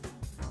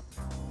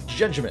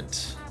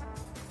 Judgment.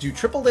 Do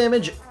triple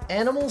damage.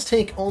 Animals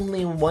take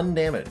only 1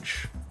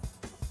 damage.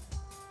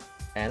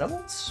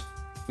 Animals?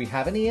 We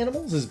have any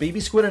animals? Is Baby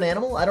Squid an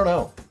animal? I don't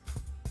know.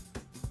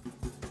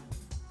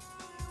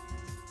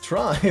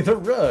 Try the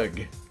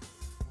rug.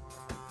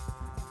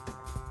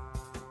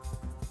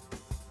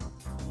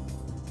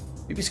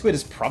 Baby Squid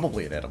is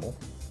probably an animal.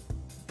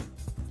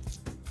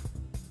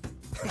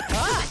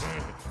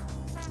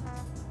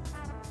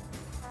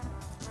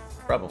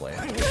 Probably.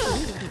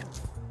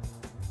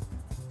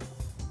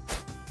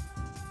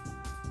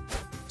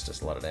 It's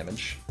just a lot of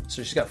damage.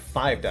 So she's got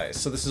 5 dice,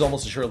 so this is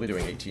almost surely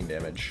doing 18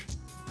 damage.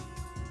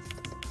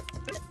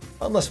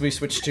 Unless we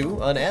switch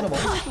to an animal.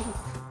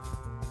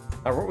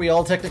 Weren't we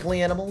all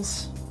technically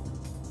animals?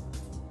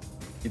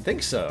 You'd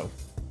think so.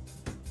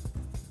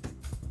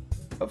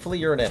 Hopefully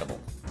you're an animal.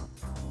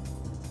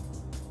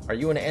 Are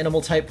you an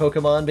animal-type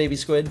Pokemon, Baby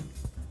Squid?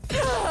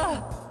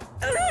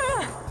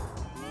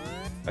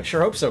 I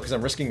sure hope so, because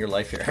I'm risking your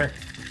life here.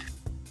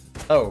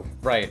 Oh,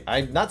 right.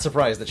 I'm not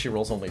surprised that she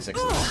rolls only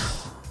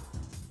 6s.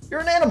 You're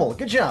an animal!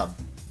 Good job!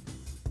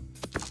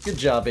 Good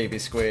job, Baby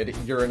Squid.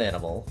 You're an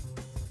animal.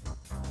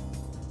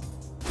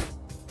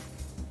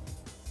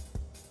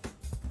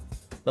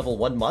 Level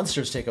 1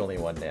 monsters take only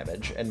 1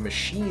 damage, and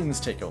machines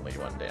take only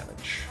 1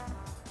 damage.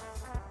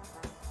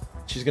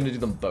 She's gonna do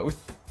them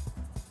both?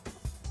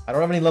 I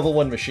don't have any level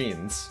 1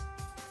 machines.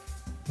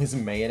 Is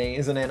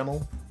mayonnaise an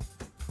animal?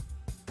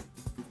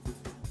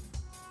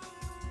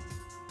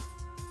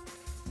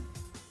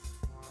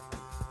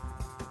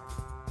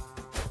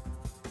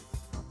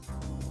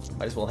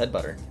 Might as well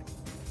headbutt her.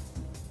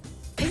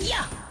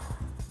 Yeah.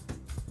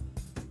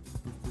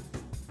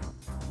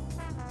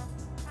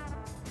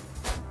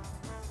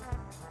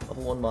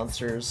 Level 1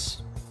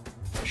 monsters,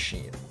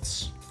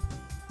 machines.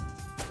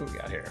 Who we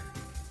got here?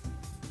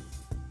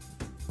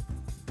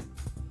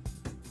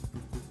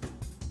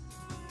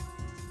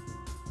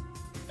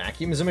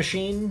 Vacuum is a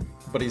machine,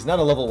 but he's not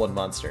a level 1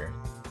 monster.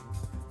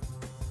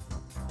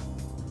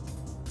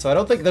 So I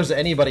don't think there's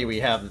anybody we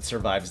have that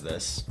survives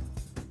this.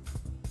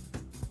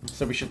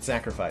 So we should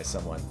sacrifice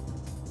someone.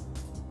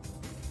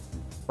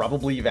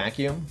 Probably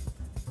Vacuum.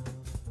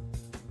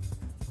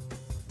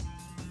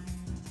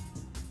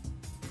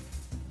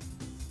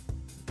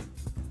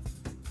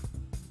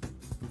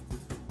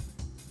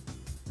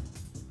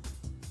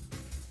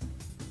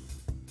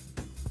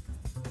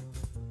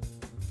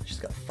 She's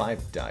got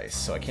 5 dice,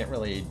 so I can't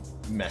really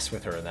mess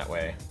with her in that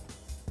way.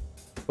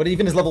 What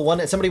even is level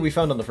 1? It's somebody we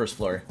found on the first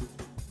floor.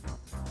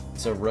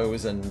 So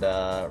Rose and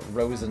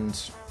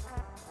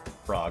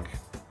Frog.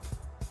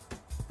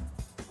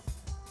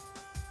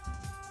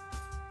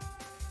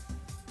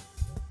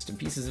 Rest in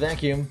pieces,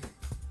 Vacuum.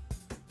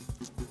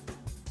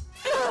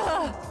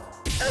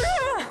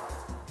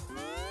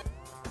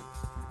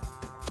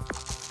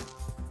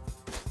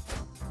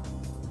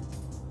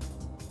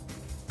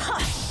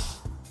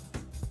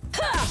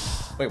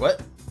 Wait,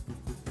 what?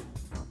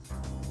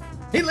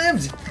 He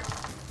lived!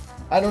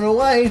 I don't know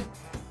why.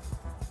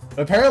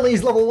 Apparently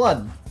he's level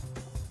 1.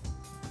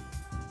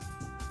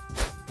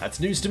 That's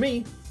news to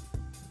me.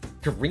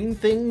 Green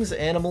things,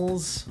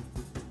 animals,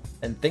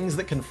 and things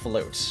that can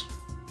float.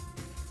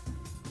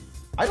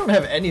 I don't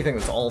have anything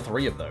that's all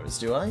 3 of those,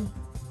 do I?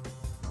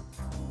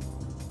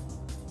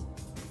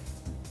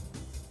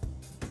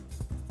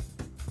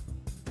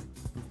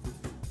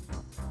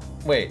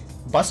 Wait,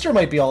 Buster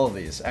might be all of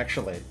these,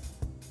 actually.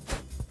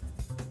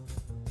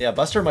 Yeah,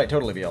 Buster might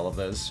totally be all of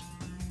those.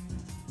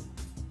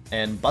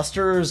 And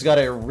Buster's got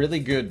a really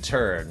good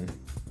turn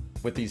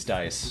with these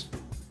dice.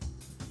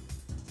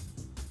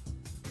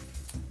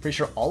 Pretty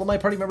sure all of my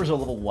party members are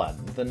level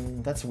 1.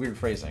 Then that's weird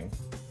phrasing,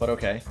 but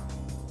okay.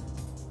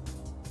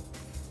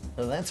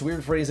 That's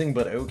weird phrasing,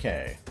 but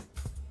okay.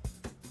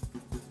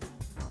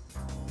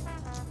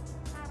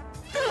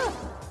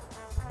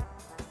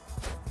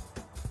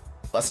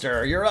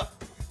 Buster, you're up!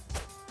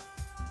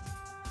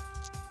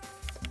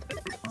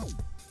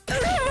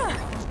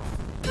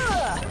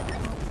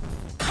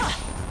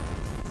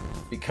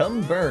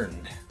 Become burned.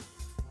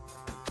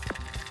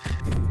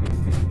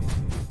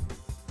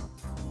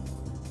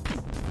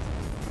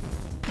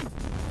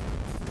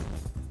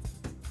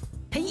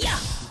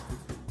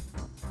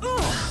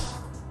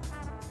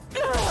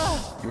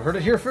 You heard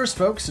it here first,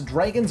 folks.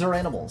 Dragons are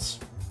animals.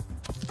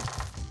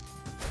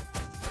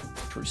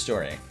 True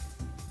story.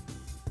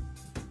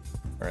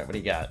 Alright, what do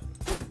you got?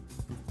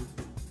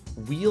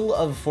 Wheel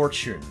of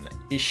Fortune.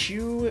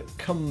 Issue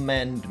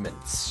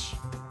commandments.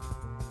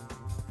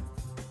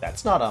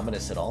 That's not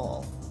ominous at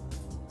all.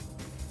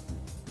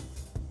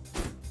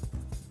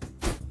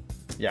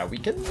 Yeah, we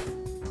can...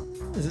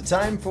 Is it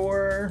time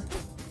for...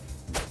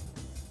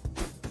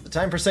 Is it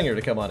time for Singer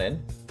to come on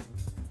in?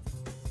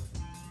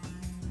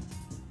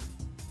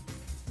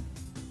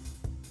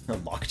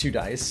 Lock 2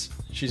 dice.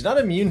 She's not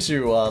immune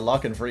to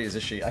lock and freeze,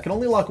 is she? I can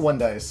only lock 1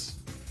 dice.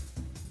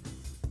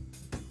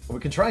 We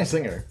can try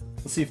Singer.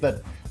 Let's see if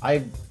that...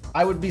 I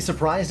would be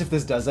surprised if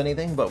this does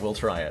anything, but we'll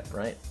try it,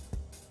 right?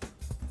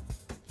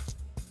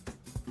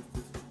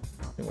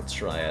 Let's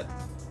try it.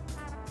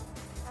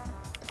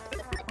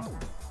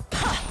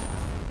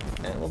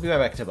 And we'll be right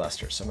back to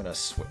Buster, so I'm gonna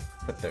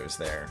put those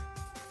there.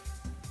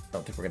 I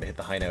don't think we're gonna hit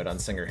the high note on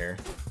Singer here.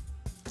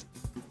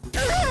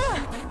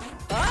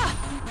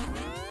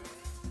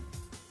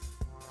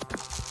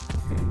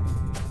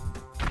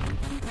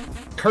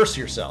 Curse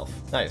yourself.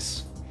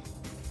 Nice.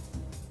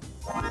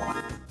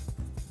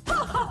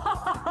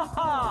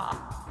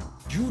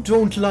 You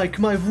don't like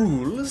my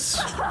rules?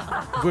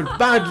 Well,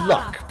 bad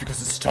luck,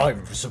 because it's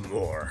time for some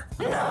more.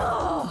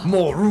 No.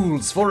 More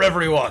rules for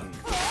everyone.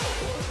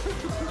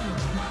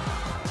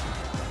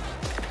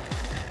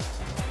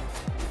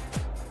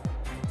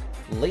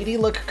 Lady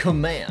Luck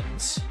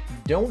commands.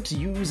 Don't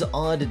use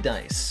odd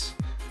dice.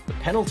 The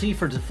penalty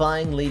for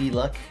defying Lady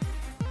Luck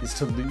is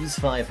to lose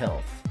 5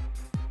 health.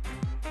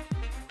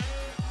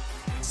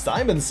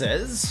 Simon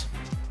says...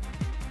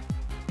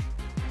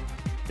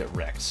 Get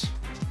wrecked.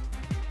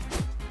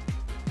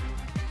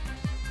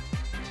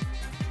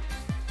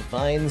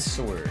 Divine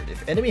Sword.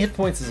 If enemy hit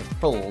points is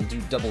full, do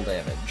double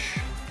damage.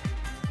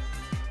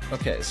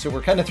 Okay, so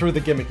we're kind of through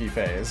the gimmicky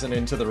phase and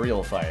into the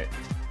real fight.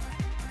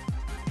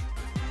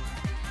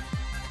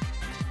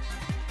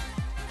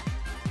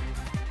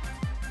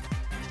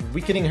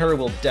 Weakening her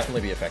will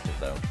definitely be effective,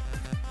 though.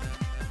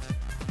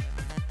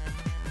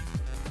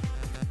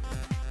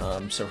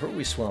 So who are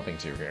we swapping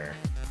to here?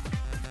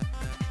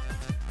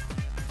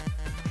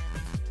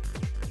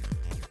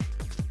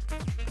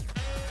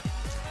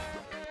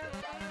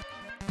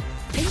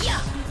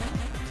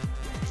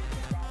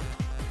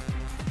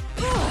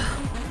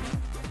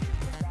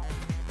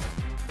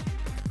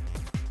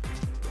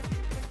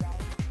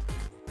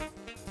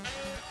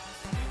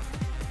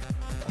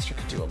 Buster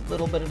could do a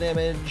little bit of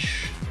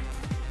damage.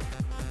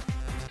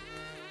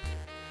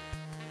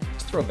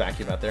 Let's throw a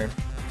vacuum out there.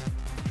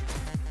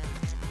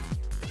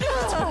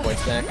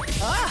 Points back.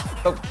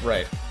 Oh,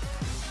 right.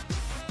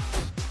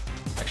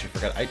 Actually,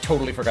 forgot. I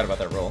totally forgot about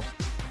that roll.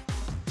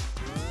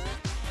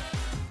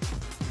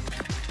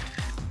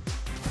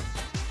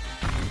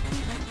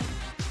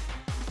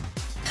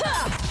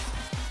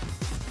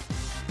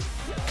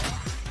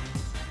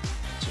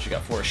 So she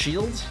got 4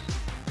 shields.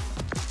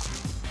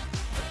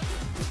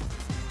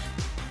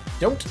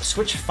 Don't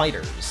switch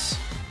fighters.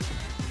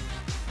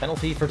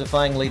 Penalty for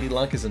defying Lady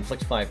Luck is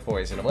inflict 5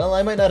 poison. Well,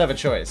 I might not have a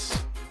choice.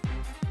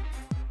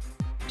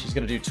 She's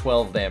gonna do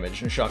 12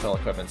 damage and shock all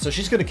equipment, so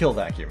she's gonna kill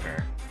Vacuum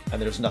her.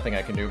 And there's nothing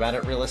I can do about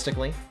it,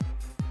 realistically.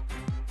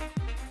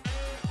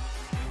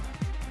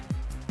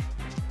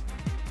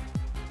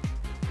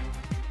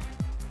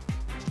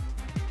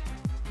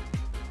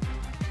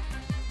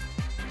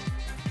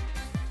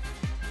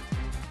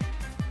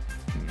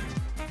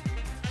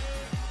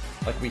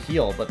 Like, we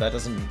heal, but that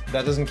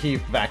doesn't keep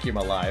Vacuum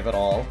alive at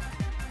all.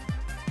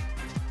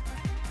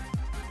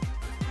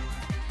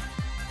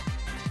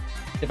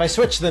 If I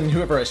switch, then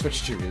whoever I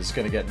switch to is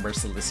going to get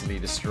mercilessly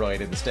destroyed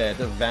instead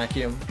of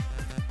Vacuum.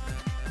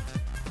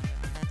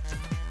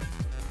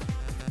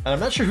 And I'm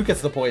not sure who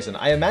gets the poison.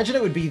 I imagine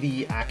it would be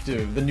the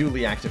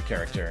newly active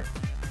character.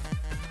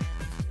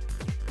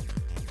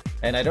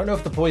 And I don't know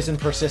if the poison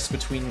persists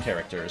between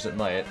characters. It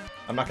might.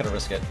 I'm not going to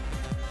risk it.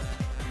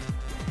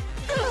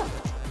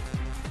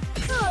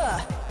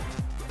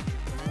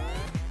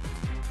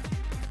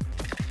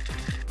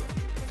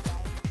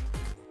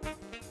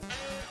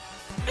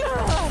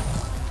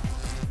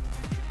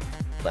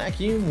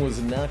 Vacuum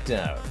was knocked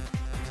out.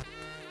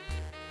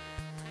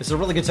 This is a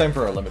really good time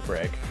for our limit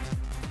break.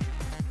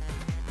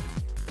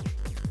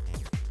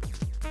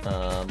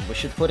 We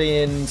should put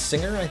in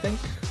Singer, I think.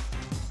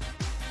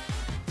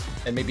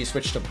 And maybe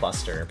switch to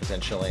Buster,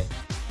 potentially.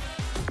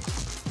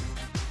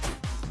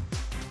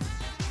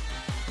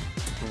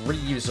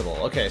 Reusable.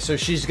 Okay, so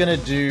she's gonna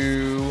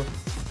do...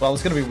 Well,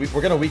 it's gonna be...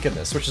 We're gonna weaken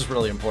this, which is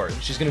really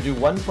important. She's gonna do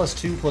 1 +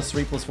 2 +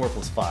 3 + 4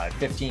 + 5.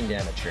 15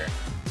 damage here.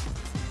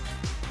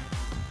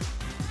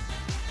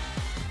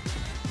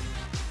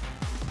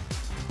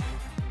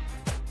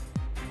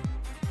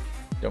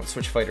 Don't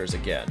switch fighters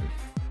again.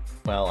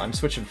 Well, I'm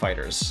switching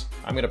fighters.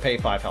 I'm gonna pay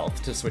 5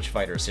 health to switch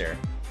fighters here.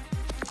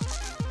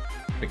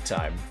 Big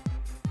time.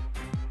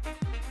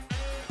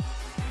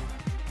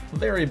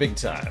 Very big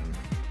time.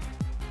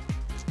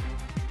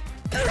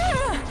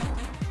 I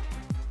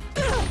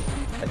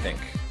think.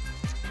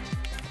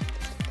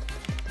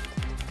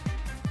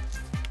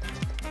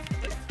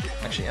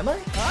 Actually, am I?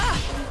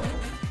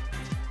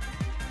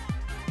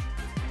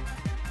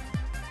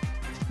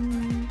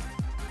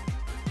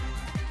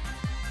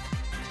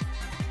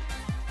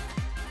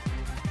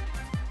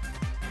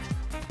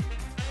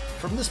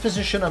 From this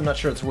position, I'm not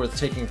sure it's worth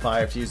taking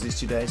 5 to use these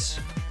 2 dice.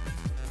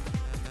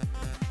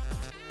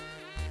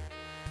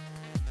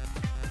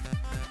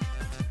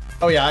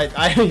 Oh yeah,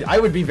 I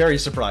would be very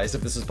surprised if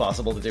this is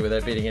possible to do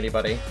without beating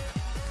anybody.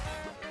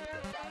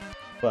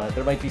 But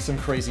there might be some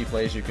crazy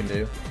plays you can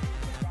do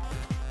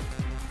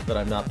that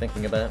I'm not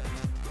thinking about.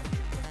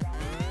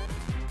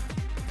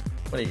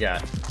 What do you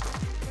got?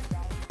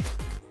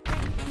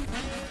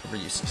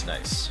 Reuse is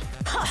nice.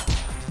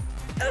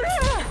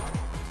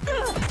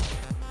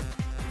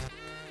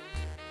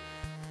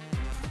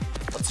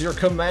 What's your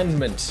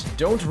commandment?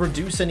 Don't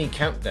reduce any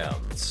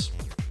countdowns.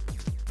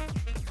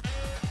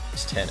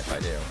 It's 10 if I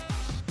do.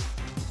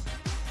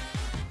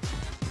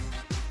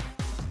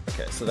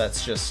 Okay, so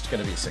that's just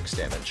gonna be 6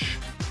 damage.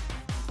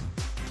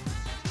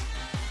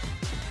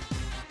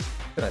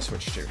 What can I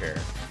switch to here?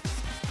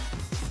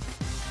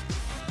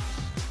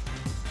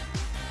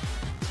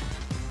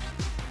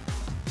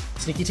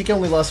 Sneaky Tiki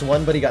only lost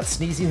 1, but he got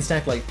Sneezy and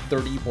stacked like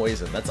 30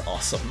 poison. That's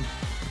awesome.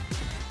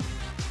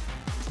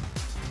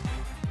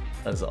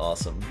 That is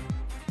awesome.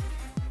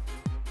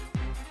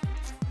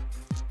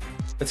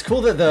 It's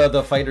cool that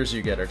the fighters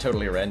you get are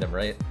totally random,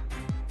 right?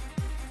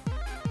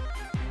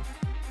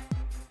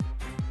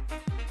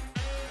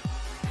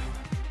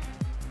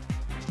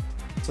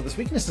 So this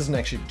weakness doesn't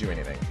actually do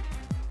anything.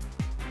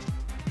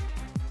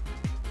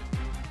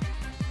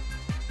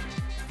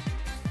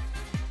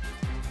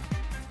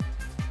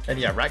 And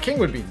yeah, Rat King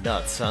would be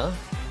nuts, huh?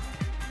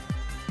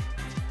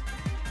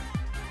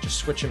 Just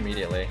switch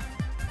immediately.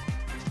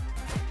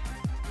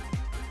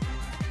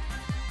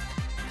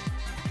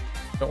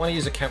 Don't want to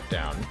use a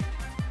countdown.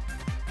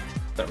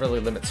 That really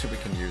limits who we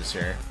can use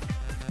here.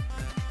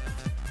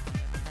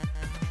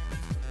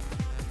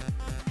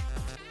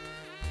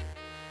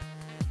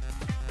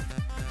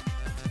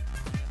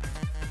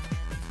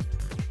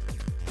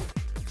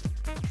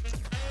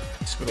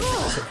 Squid will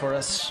take this hit for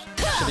us.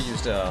 Should have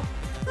used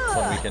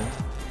one weaken.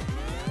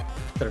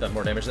 Could have done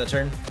more damage that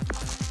turn.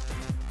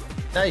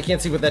 Now you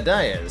can't see what that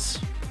die is.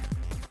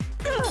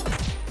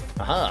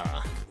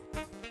 Aha!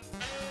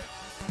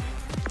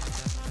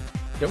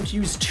 Don't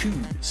use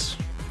 2s.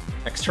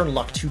 Next turn,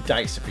 lock 2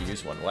 dice if you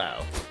use one.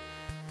 Wow.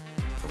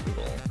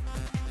 Brutal.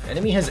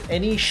 Enemy has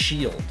any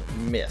shield.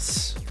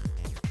 Miss.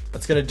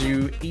 That's gonna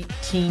do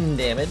 18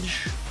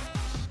 damage.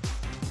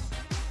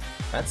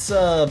 That's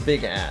a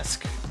big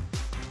ask.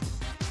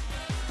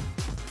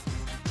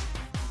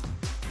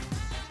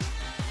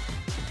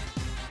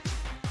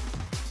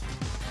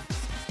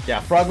 Yeah,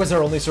 Frog was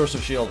our only source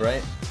of shield,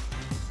 right?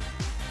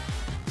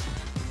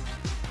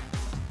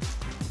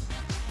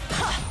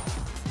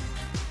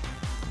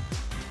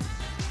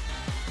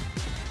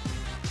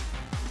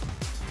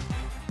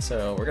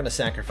 So we're gonna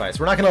sacrifice.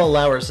 We're not gonna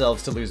allow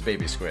ourselves to lose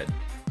Baby Squid.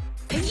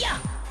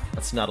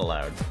 That's not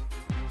allowed.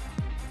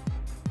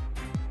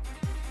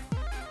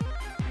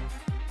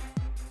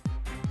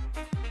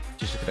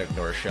 Just gonna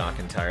ignore shock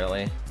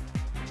entirely.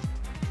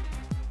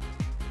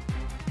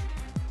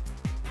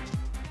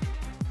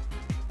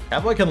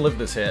 Cowboy can live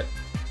this hit.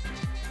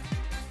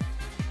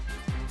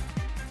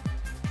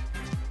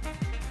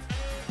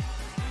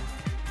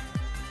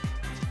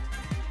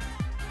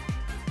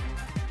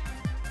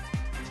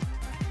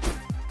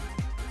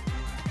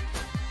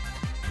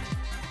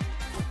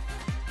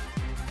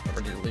 Not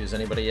ready to lose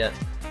anybody yet.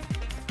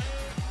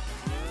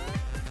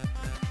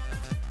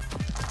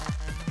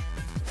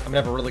 I'm gonna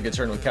have a really good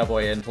turn with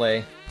Cowboy in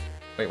play.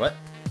 Wait, what?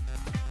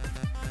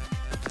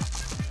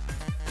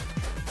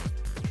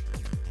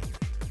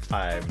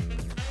 I'm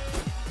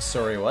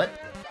sorry, what?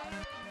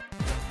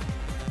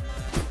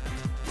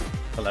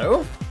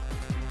 Hello?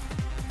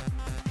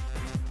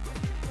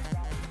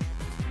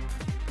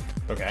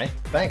 Okay,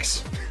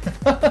 thanks.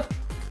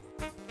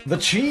 The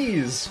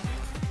cheese!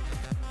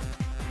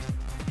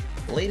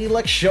 Lady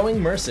Luck showing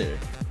mercy.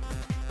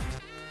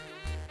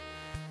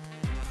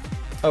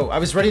 Oh, I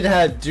was ready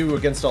to do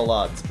against all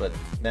odds, but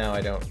now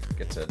I don't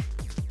get to...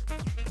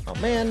 Oh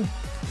man!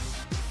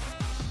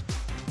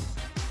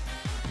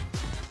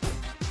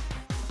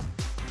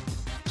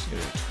 Just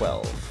gonna do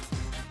 12.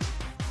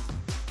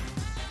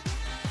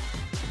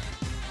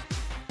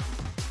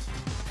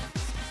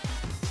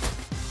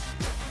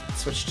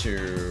 Switch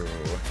to...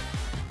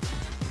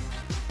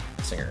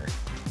 Singer.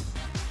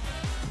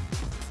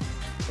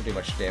 Won't do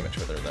much damage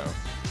with her, though.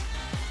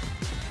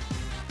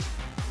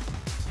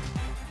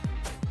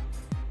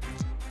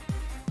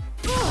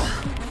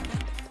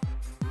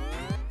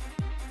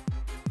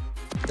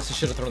 Guess I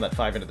should have thrown that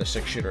 5 into the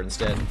 6-shooter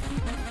instead.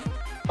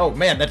 Oh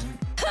man, that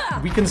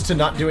weakens to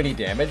not do any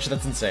damage?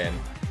 That's insane.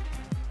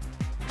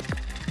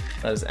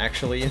 That is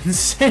actually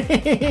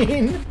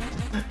insane!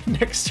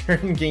 Next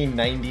turn, gain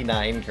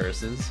 99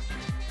 curses.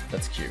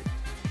 That's cute.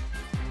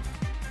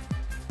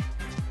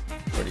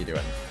 What are you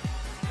doing?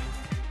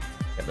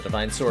 Got the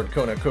Divine Sword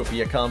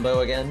Cornucopia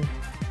combo again.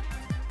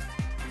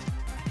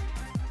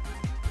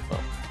 Well,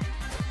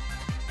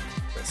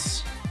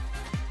 let's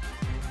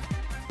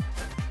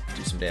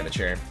do some damage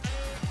here.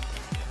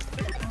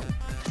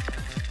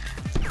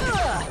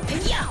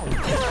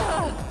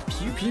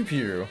 Pew pew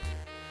pew.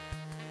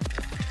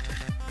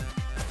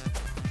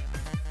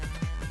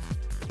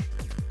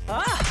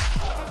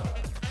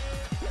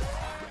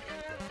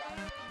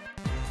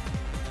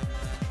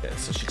 Okay,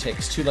 so she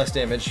takes 2 less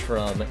damage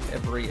from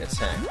every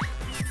attack.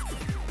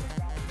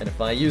 And if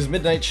I use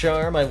Midnight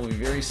Charm, I will be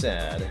very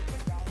sad.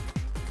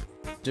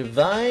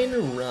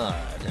 Divine Rod.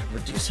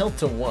 Reduce health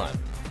to 1.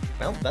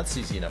 Well, that's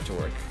easy enough to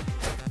work.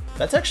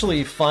 That's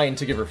actually fine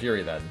to give her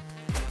Fury, then.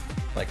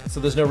 Like, so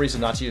there's no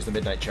reason not to use the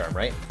Midnight Charm,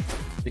 right?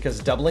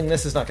 Because doubling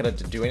this is not going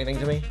to do anything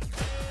to me.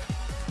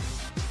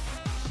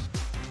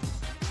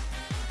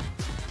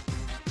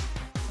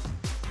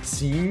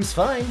 Seems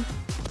fine.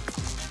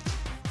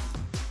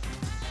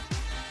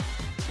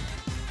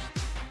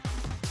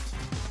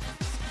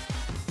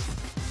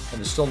 And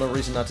there's still no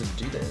reason not to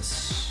do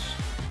this.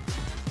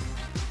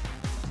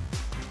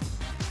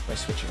 What am I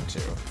switching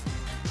to?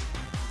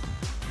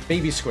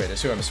 Baby Squid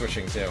is who I'm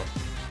switching to.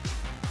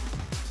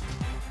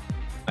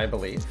 I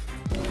believe.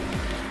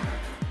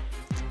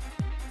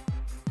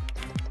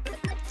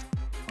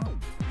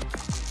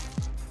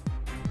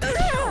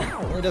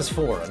 Only does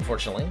 4,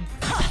 unfortunately.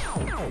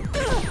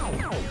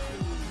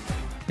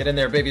 Get in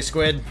there, Baby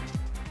Squid.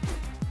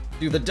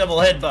 Do the double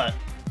headbutt.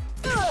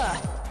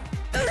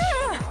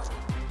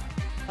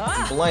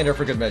 Blind her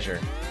for good measure.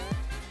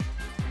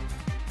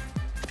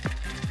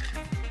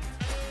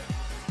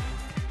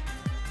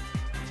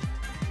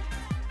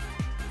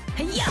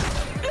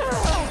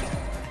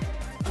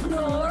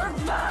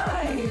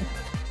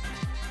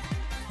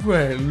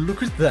 Well,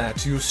 look at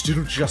that. You're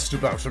still just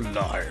about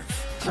alive.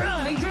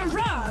 Try your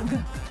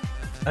rug.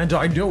 And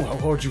I know how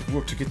hard you've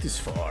worked to get this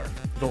far.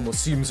 It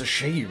almost seems a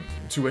shame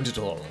to end it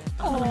all.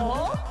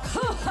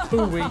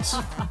 Oh, wait.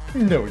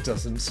 No, it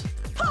doesn't.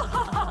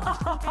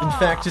 In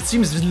fact, it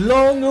seems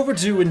long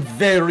overdue and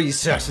very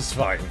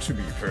satisfying to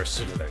me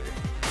personally.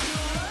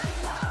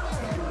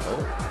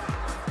 Oh,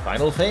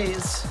 final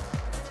phase.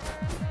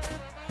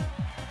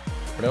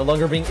 We're no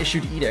longer being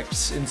issued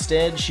edicts.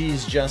 Instead,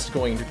 she's just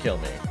going to kill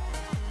me.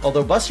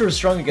 Although Buster is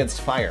strong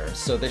against fire,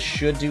 so this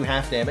should do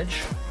half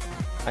damage,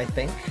 I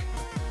think.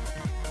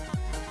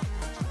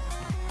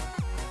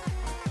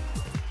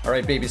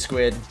 Alright, Baby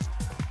Squid.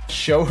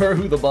 Show her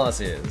who the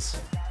boss is.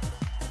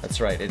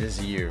 That's right, it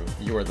is you.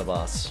 You are the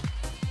boss.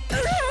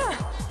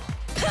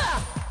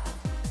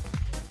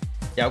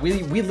 Yeah,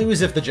 we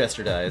lose if the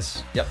Jester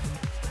dies. Yep.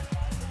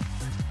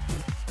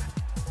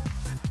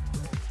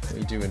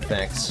 We do, in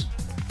fact.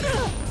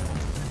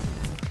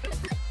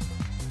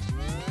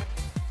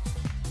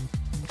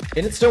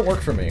 Inits don't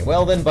work for me.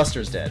 Well, then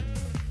Buster's dead.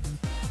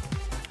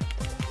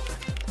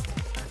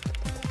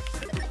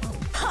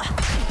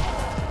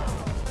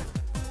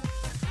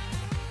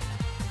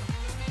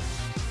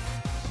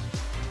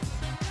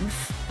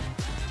 Oof.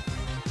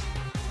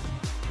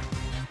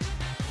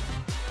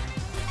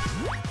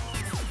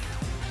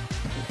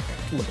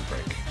 Limit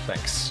break.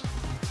 Thanks.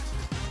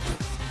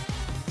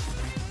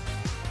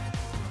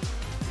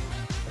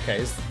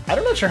 Okay,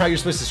 I'm not sure how you're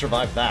supposed to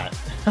survive that.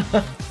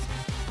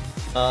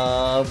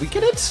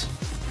 Weaken it?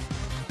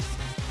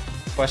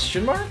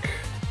 Question mark?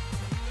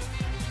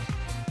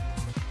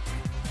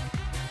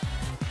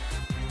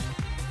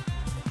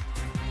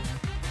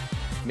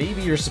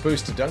 Maybe you're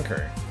supposed to dunk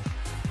her.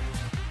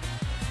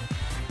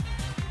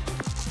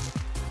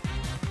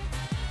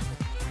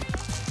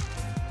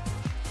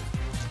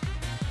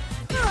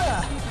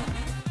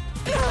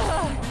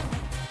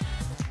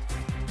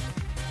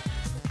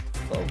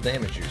 Well,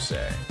 damage, you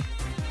say?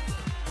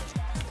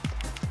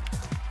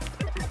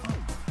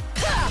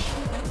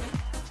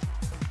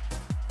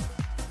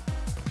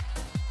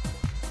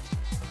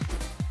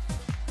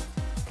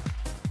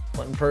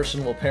 One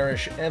person will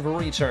perish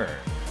every turn.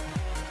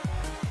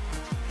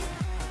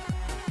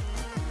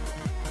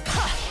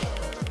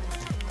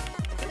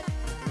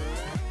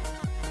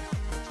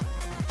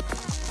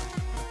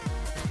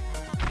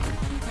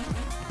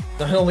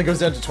 It only goes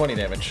down to 20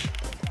 damage.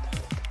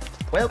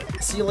 Well,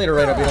 see you later,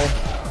 Rhino Beetle.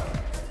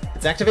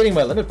 It's activating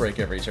my limit break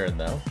every turn,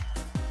 though.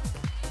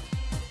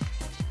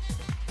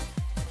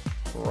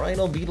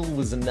 Rhino Beetle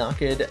was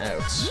knocked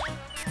out.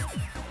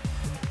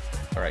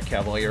 Alright,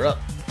 Cowboy, you're up.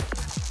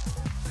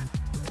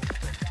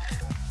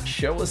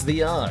 Show us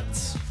the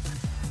odds.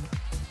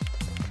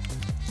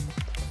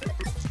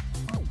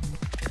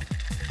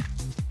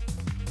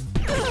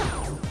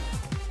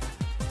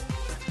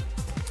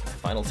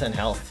 Final 10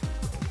 health.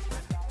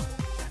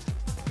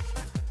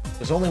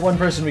 There's only one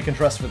person we can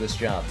trust for this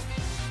job.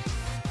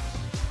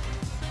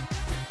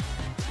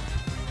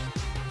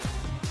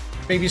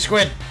 Baby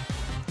Squid!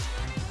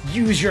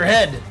 Use your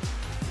head!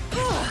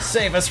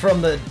 Save us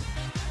from the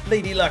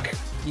Lady Luck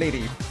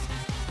lady.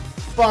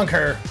 Bonk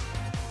her!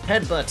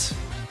 Headbutt!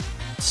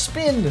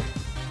 Spin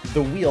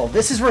the wheel.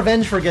 This is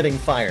revenge for getting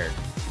fired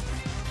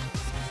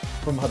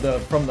from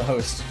the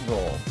host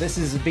role. This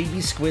is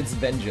Baby Squid's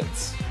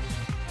vengeance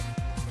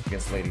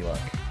against Lady Luck.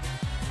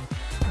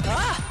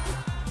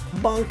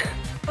 Bonk.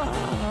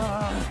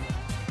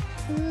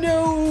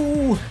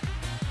 No!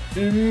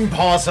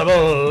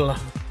 Impossible!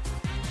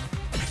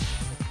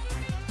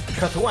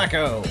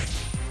 Katwacko!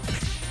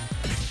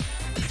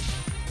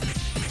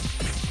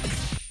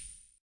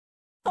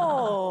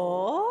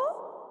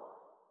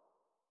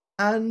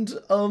 And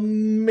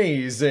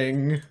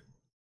amazing.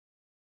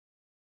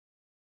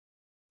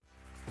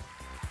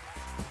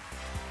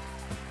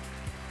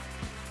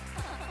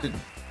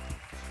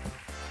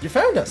 You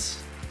found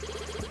us!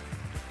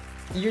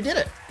 You did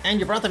it! And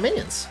you brought the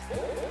minions!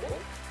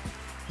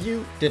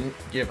 You didn't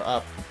give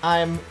up.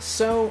 I'm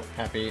so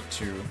happy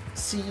to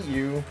see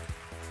you.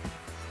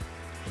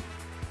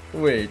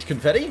 Wait,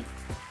 confetti?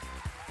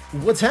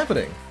 What's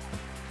happening?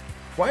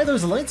 Why are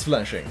those lights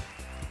flashing?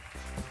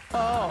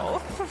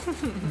 Oh.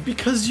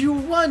 Because you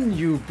won,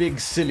 you big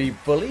silly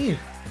bully.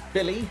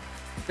 Billy.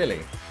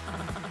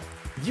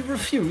 You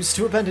refused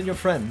to abandon your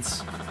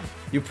friends.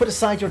 You put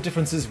aside your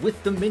differences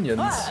with the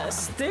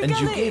minions. And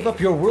you gave up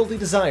your worldly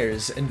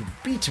desires and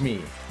beat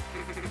me.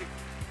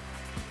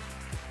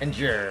 And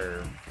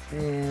you're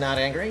not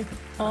angry?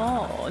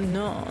 Oh,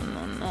 no.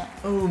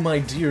 Oh, my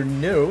dear,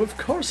 no, of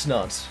course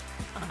not.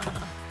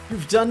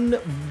 You've done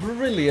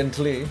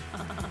brilliantly.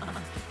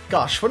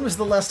 Gosh, when was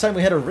the last time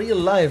we had a real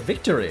live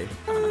victory?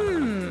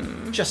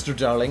 Jester,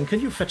 darling, can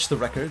you fetch the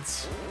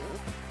records?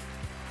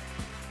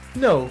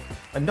 No,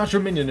 I'm not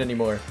your minion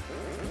anymore.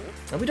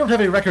 And we don't have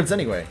any records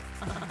anyway.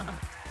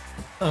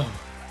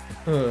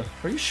 Are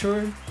you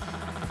sure?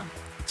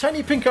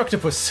 Tiny pink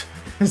octopus,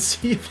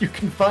 see if you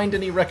can find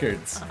any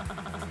records.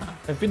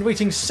 I've been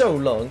waiting so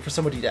long for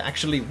somebody to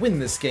actually win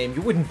this game,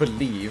 you wouldn't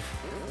believe.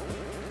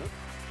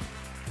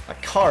 A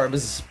carb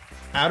is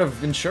out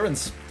of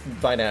insurance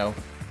by now.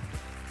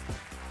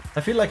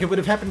 I feel like it would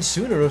have happened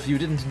sooner if you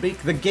didn't make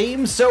the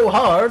game so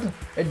hard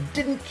and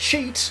didn't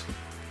cheat.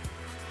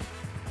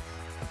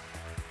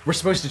 We're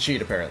supposed to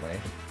cheat, apparently.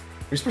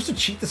 We're supposed to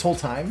cheat this whole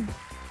time?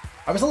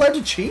 I was allowed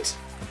to cheat?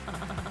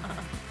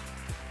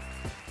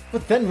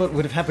 But then what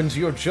would have happened to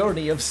your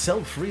journey of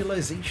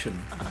self-realization?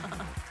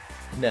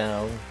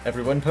 Now,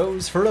 everyone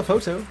pose for a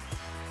photo.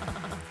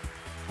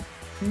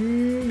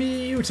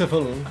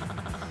 Beautiful.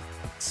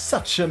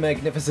 Such a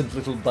magnificent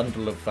little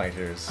bundle of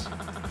fighters.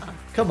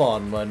 Come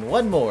on,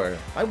 one more.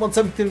 I want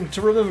something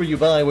to remember you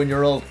by when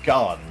you're all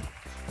gone.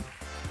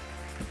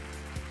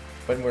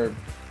 When we're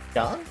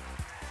gone?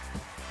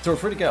 So we're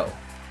free to go.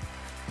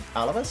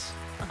 All of us?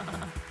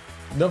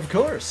 Of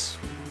course.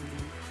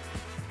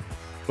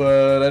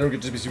 But I don't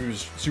get to be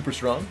super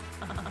strong?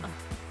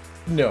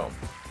 No.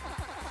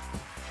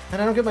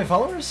 And I don't get my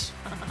followers?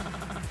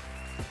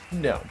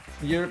 No.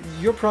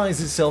 Your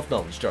prize is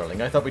self-knowledge,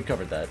 darling. I thought we'd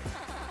covered that.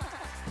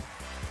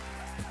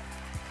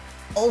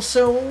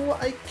 Also,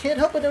 I can't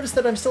help but notice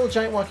that I'm still a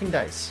giant walking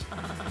dice.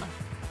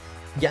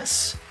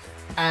 Yes.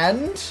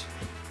 And?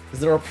 Is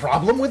there a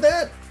problem with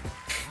that?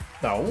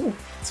 No.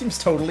 It seems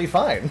totally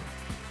fine.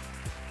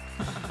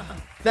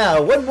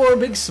 Now, one more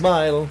big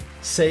smile.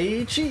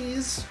 Say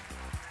cheese.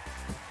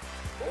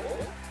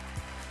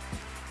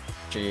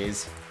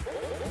 Cheese.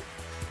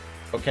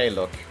 Okay,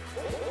 look.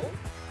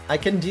 I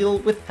can deal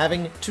with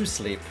having to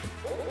sleep.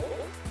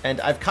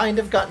 And I've kind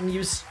of gotten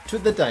used to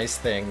the dice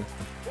thing.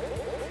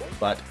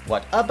 But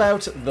what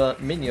about the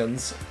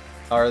minions?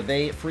 Are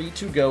they free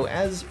to go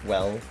as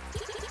well?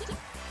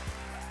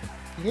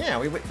 Yeah,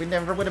 we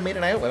never would have made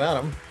it out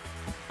without them.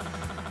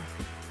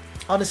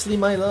 Honestly,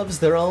 my loves,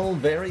 they're all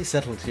very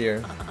settled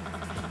here.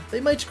 They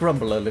might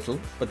grumble a little,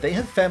 but they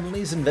have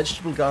families and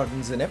vegetable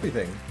gardens and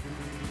everything.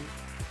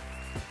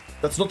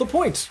 That's not the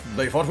point.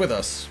 They fought with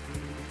us.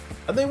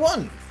 And they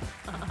won.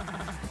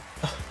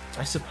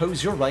 I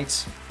suppose you're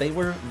right. They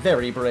were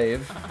very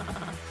brave.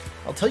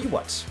 I'll tell you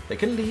what, they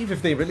can leave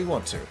if they really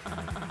want to.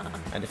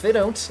 And if they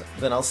don't,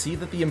 then I'll see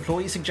that the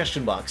employee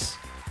suggestion box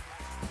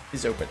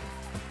is open.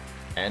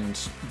 And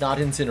not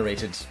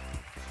incinerated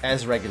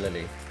as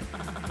regularly.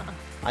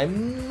 I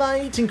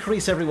might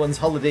increase everyone's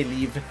holiday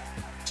leave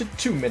to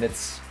 2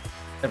 minutes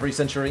every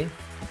century.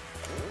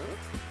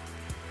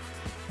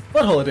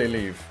 What holiday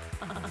leave?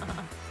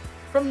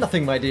 From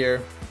nothing, my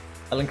dear.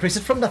 I'll increase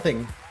it from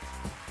nothing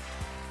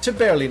to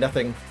barely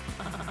nothing.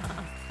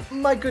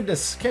 My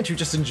goodness, can't you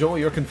just enjoy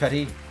your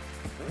confetti?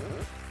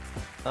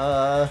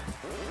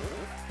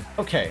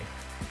 Okay.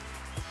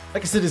 I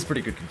guess it is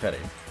pretty good confetti.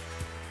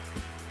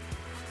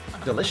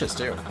 Delicious,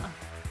 too.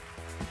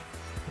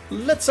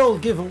 Let's all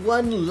give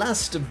one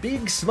last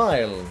big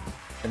smile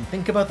and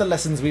think about the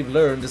lessons we've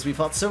learned as we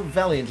fought so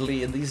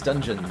valiantly in these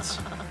dungeons.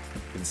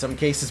 In some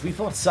cases we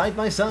fought side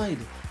by side,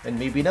 and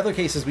maybe in other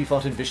cases we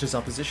fought in vicious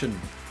opposition.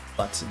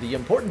 But the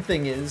important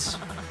thing is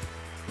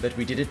that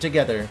we did it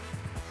together.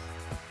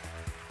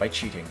 By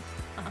cheating.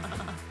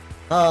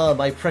 Ah,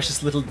 my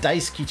precious little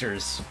dice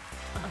keeters.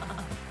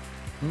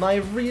 My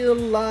real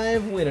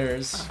live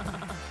winners.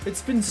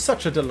 It's been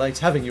such a delight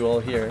having you all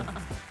here.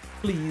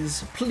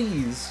 Please,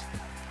 please,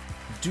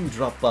 do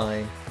drop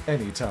by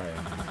anytime.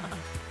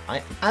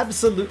 I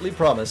absolutely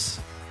promise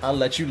I'll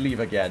let you leave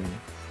again,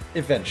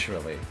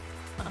 eventually.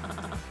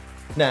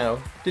 Now,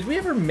 did we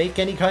ever make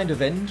any kind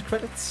of end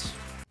credits?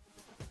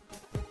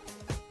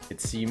 It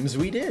seems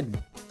we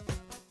did.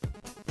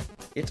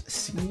 It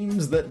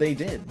seems that they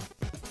did.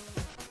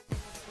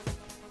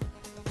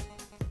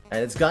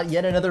 And it's got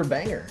yet another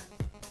banger.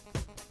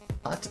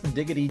 Hot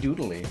diggity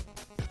doodly.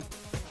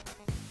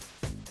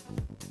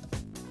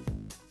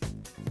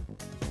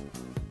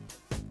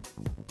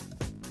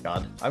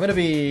 God, I'm gonna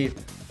be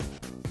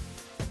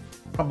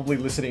probably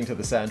listening to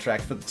the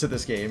soundtrack to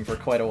this game for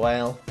quite a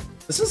while.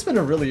 This has been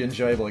a really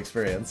enjoyable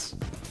experience.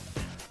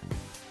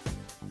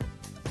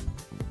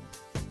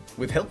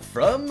 With help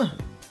from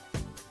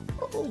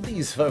all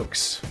these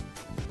folks.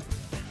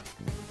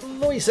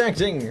 Voice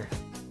acting.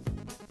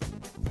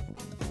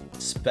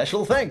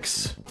 Special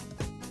thanks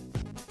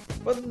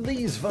for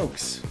these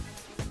folks.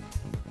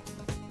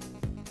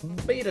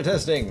 Beta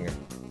testing.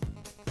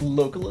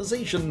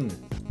 Localization.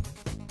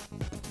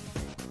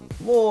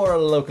 More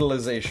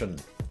localization.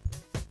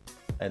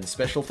 And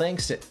special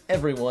thanks to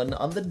everyone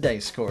on the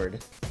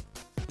Discord.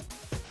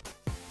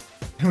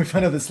 And we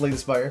find out this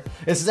latest spire.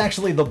 This is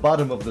actually the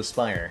bottom of the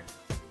spire.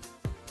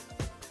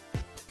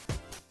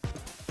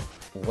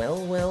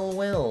 Well, well,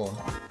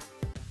 well.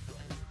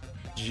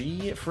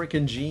 G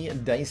frickin' G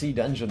Dicey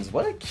Dungeons.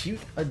 What a cute,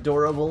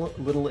 adorable,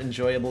 little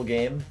enjoyable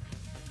game.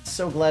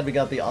 So glad we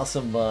got the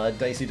awesome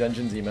Dicey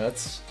Dungeons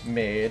emotes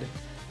made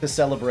to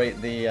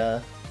celebrate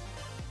the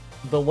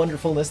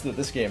wonderfulness that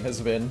this game has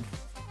been.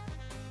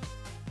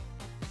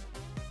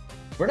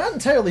 We're not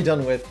entirely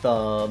done with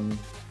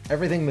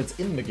everything that's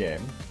in the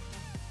game.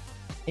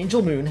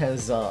 Angel Moon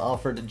has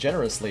offered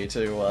generously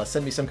to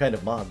send me some kind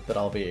of mod that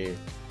I'll be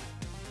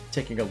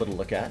taking a little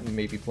look at and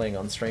maybe playing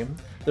on stream.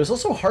 There's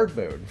also hard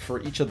mode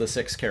for each of the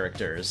 6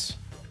 characters,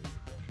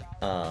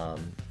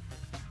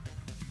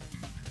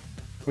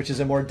 which is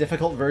a more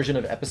difficult version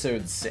of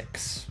episode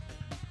 6.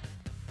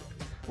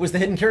 Was the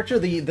hidden character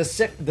the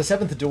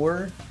 7th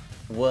door?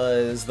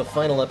 Was the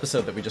final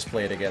episode that we just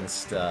played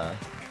against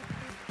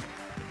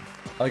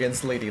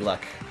Lady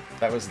Luck.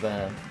 That was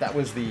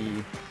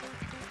the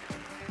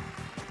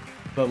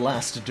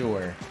last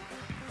door.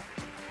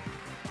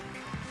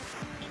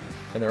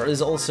 And there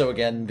is also,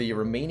 again, the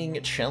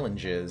remaining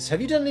challenges. Have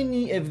you done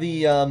any of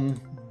the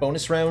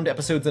bonus round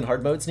episodes in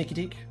hard mode, Sneaky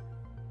Teak?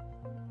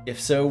 If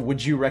so,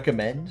 would you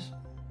recommend?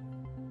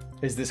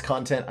 Is this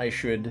content I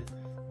should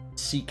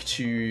seek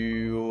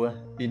to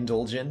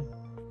indulge in?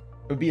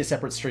 It would be a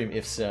separate stream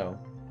if so.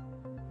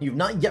 You've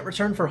not yet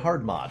returned for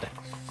hard mod.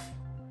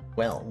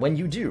 Well, when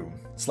you do,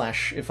 /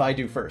 if I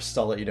do first,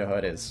 I'll let you know how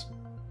it is.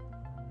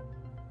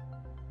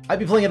 I'd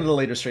be playing it at a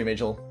later stream,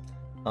 Angel.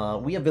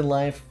 We have been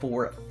live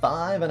for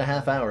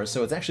 5.5 hours,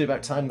 so it's actually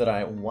about time that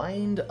I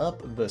wind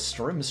up the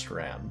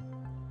stram.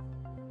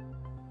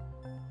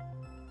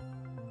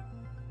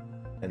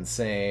 And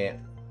say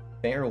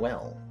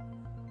farewell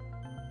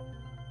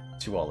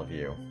to all of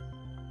you.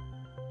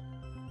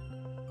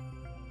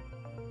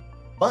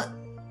 But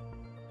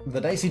the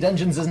Dicey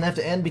Dungeons doesn't have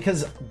to end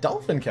because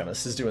Dolphin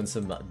Chemist is doing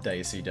some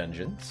Dicey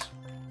Dungeons.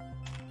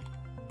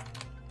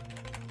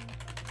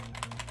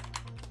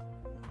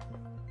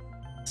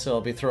 So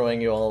I'll be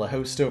throwing you all a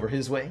host over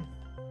his way.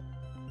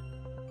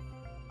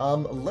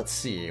 Let's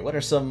see. What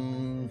are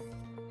some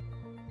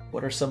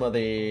of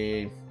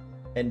the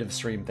end of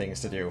stream things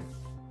to do?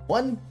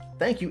 One,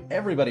 thank you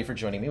everybody for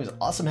joining me. It was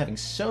awesome having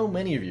so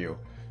many of you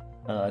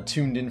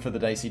tuned in for the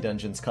Dicey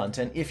Dungeons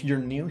content. If you're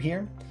new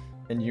here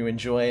and you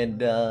enjoyed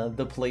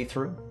the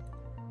playthrough,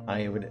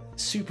 I would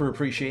super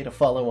appreciate a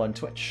follow on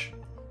Twitch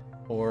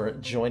or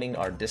joining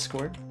our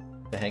Discord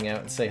to hang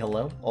out and say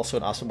hello. Also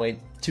an awesome way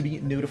to be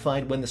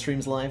notified when the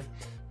stream's live.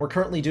 We're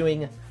currently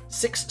doing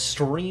 6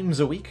 streams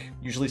a week,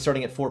 usually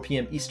starting at 4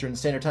 p.m. Eastern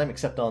Standard Time,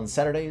 except on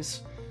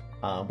Saturdays,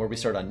 where we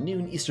start on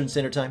noon Eastern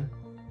Standard Time.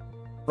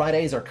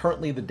 Fridays are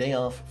currently the day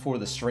off for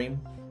the stream,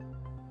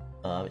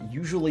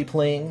 usually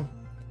playing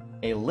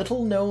a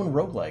little-known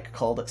roguelike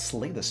called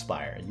Slay the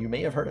Spire. You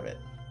may have heard of it,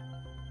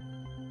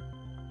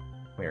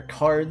 where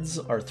cards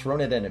are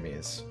thrown at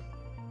enemies.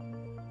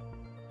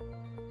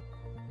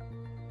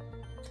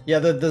 Yeah,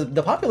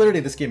 the popularity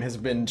of this game has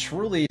been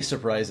truly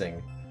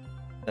surprising,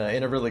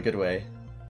 in a really good way.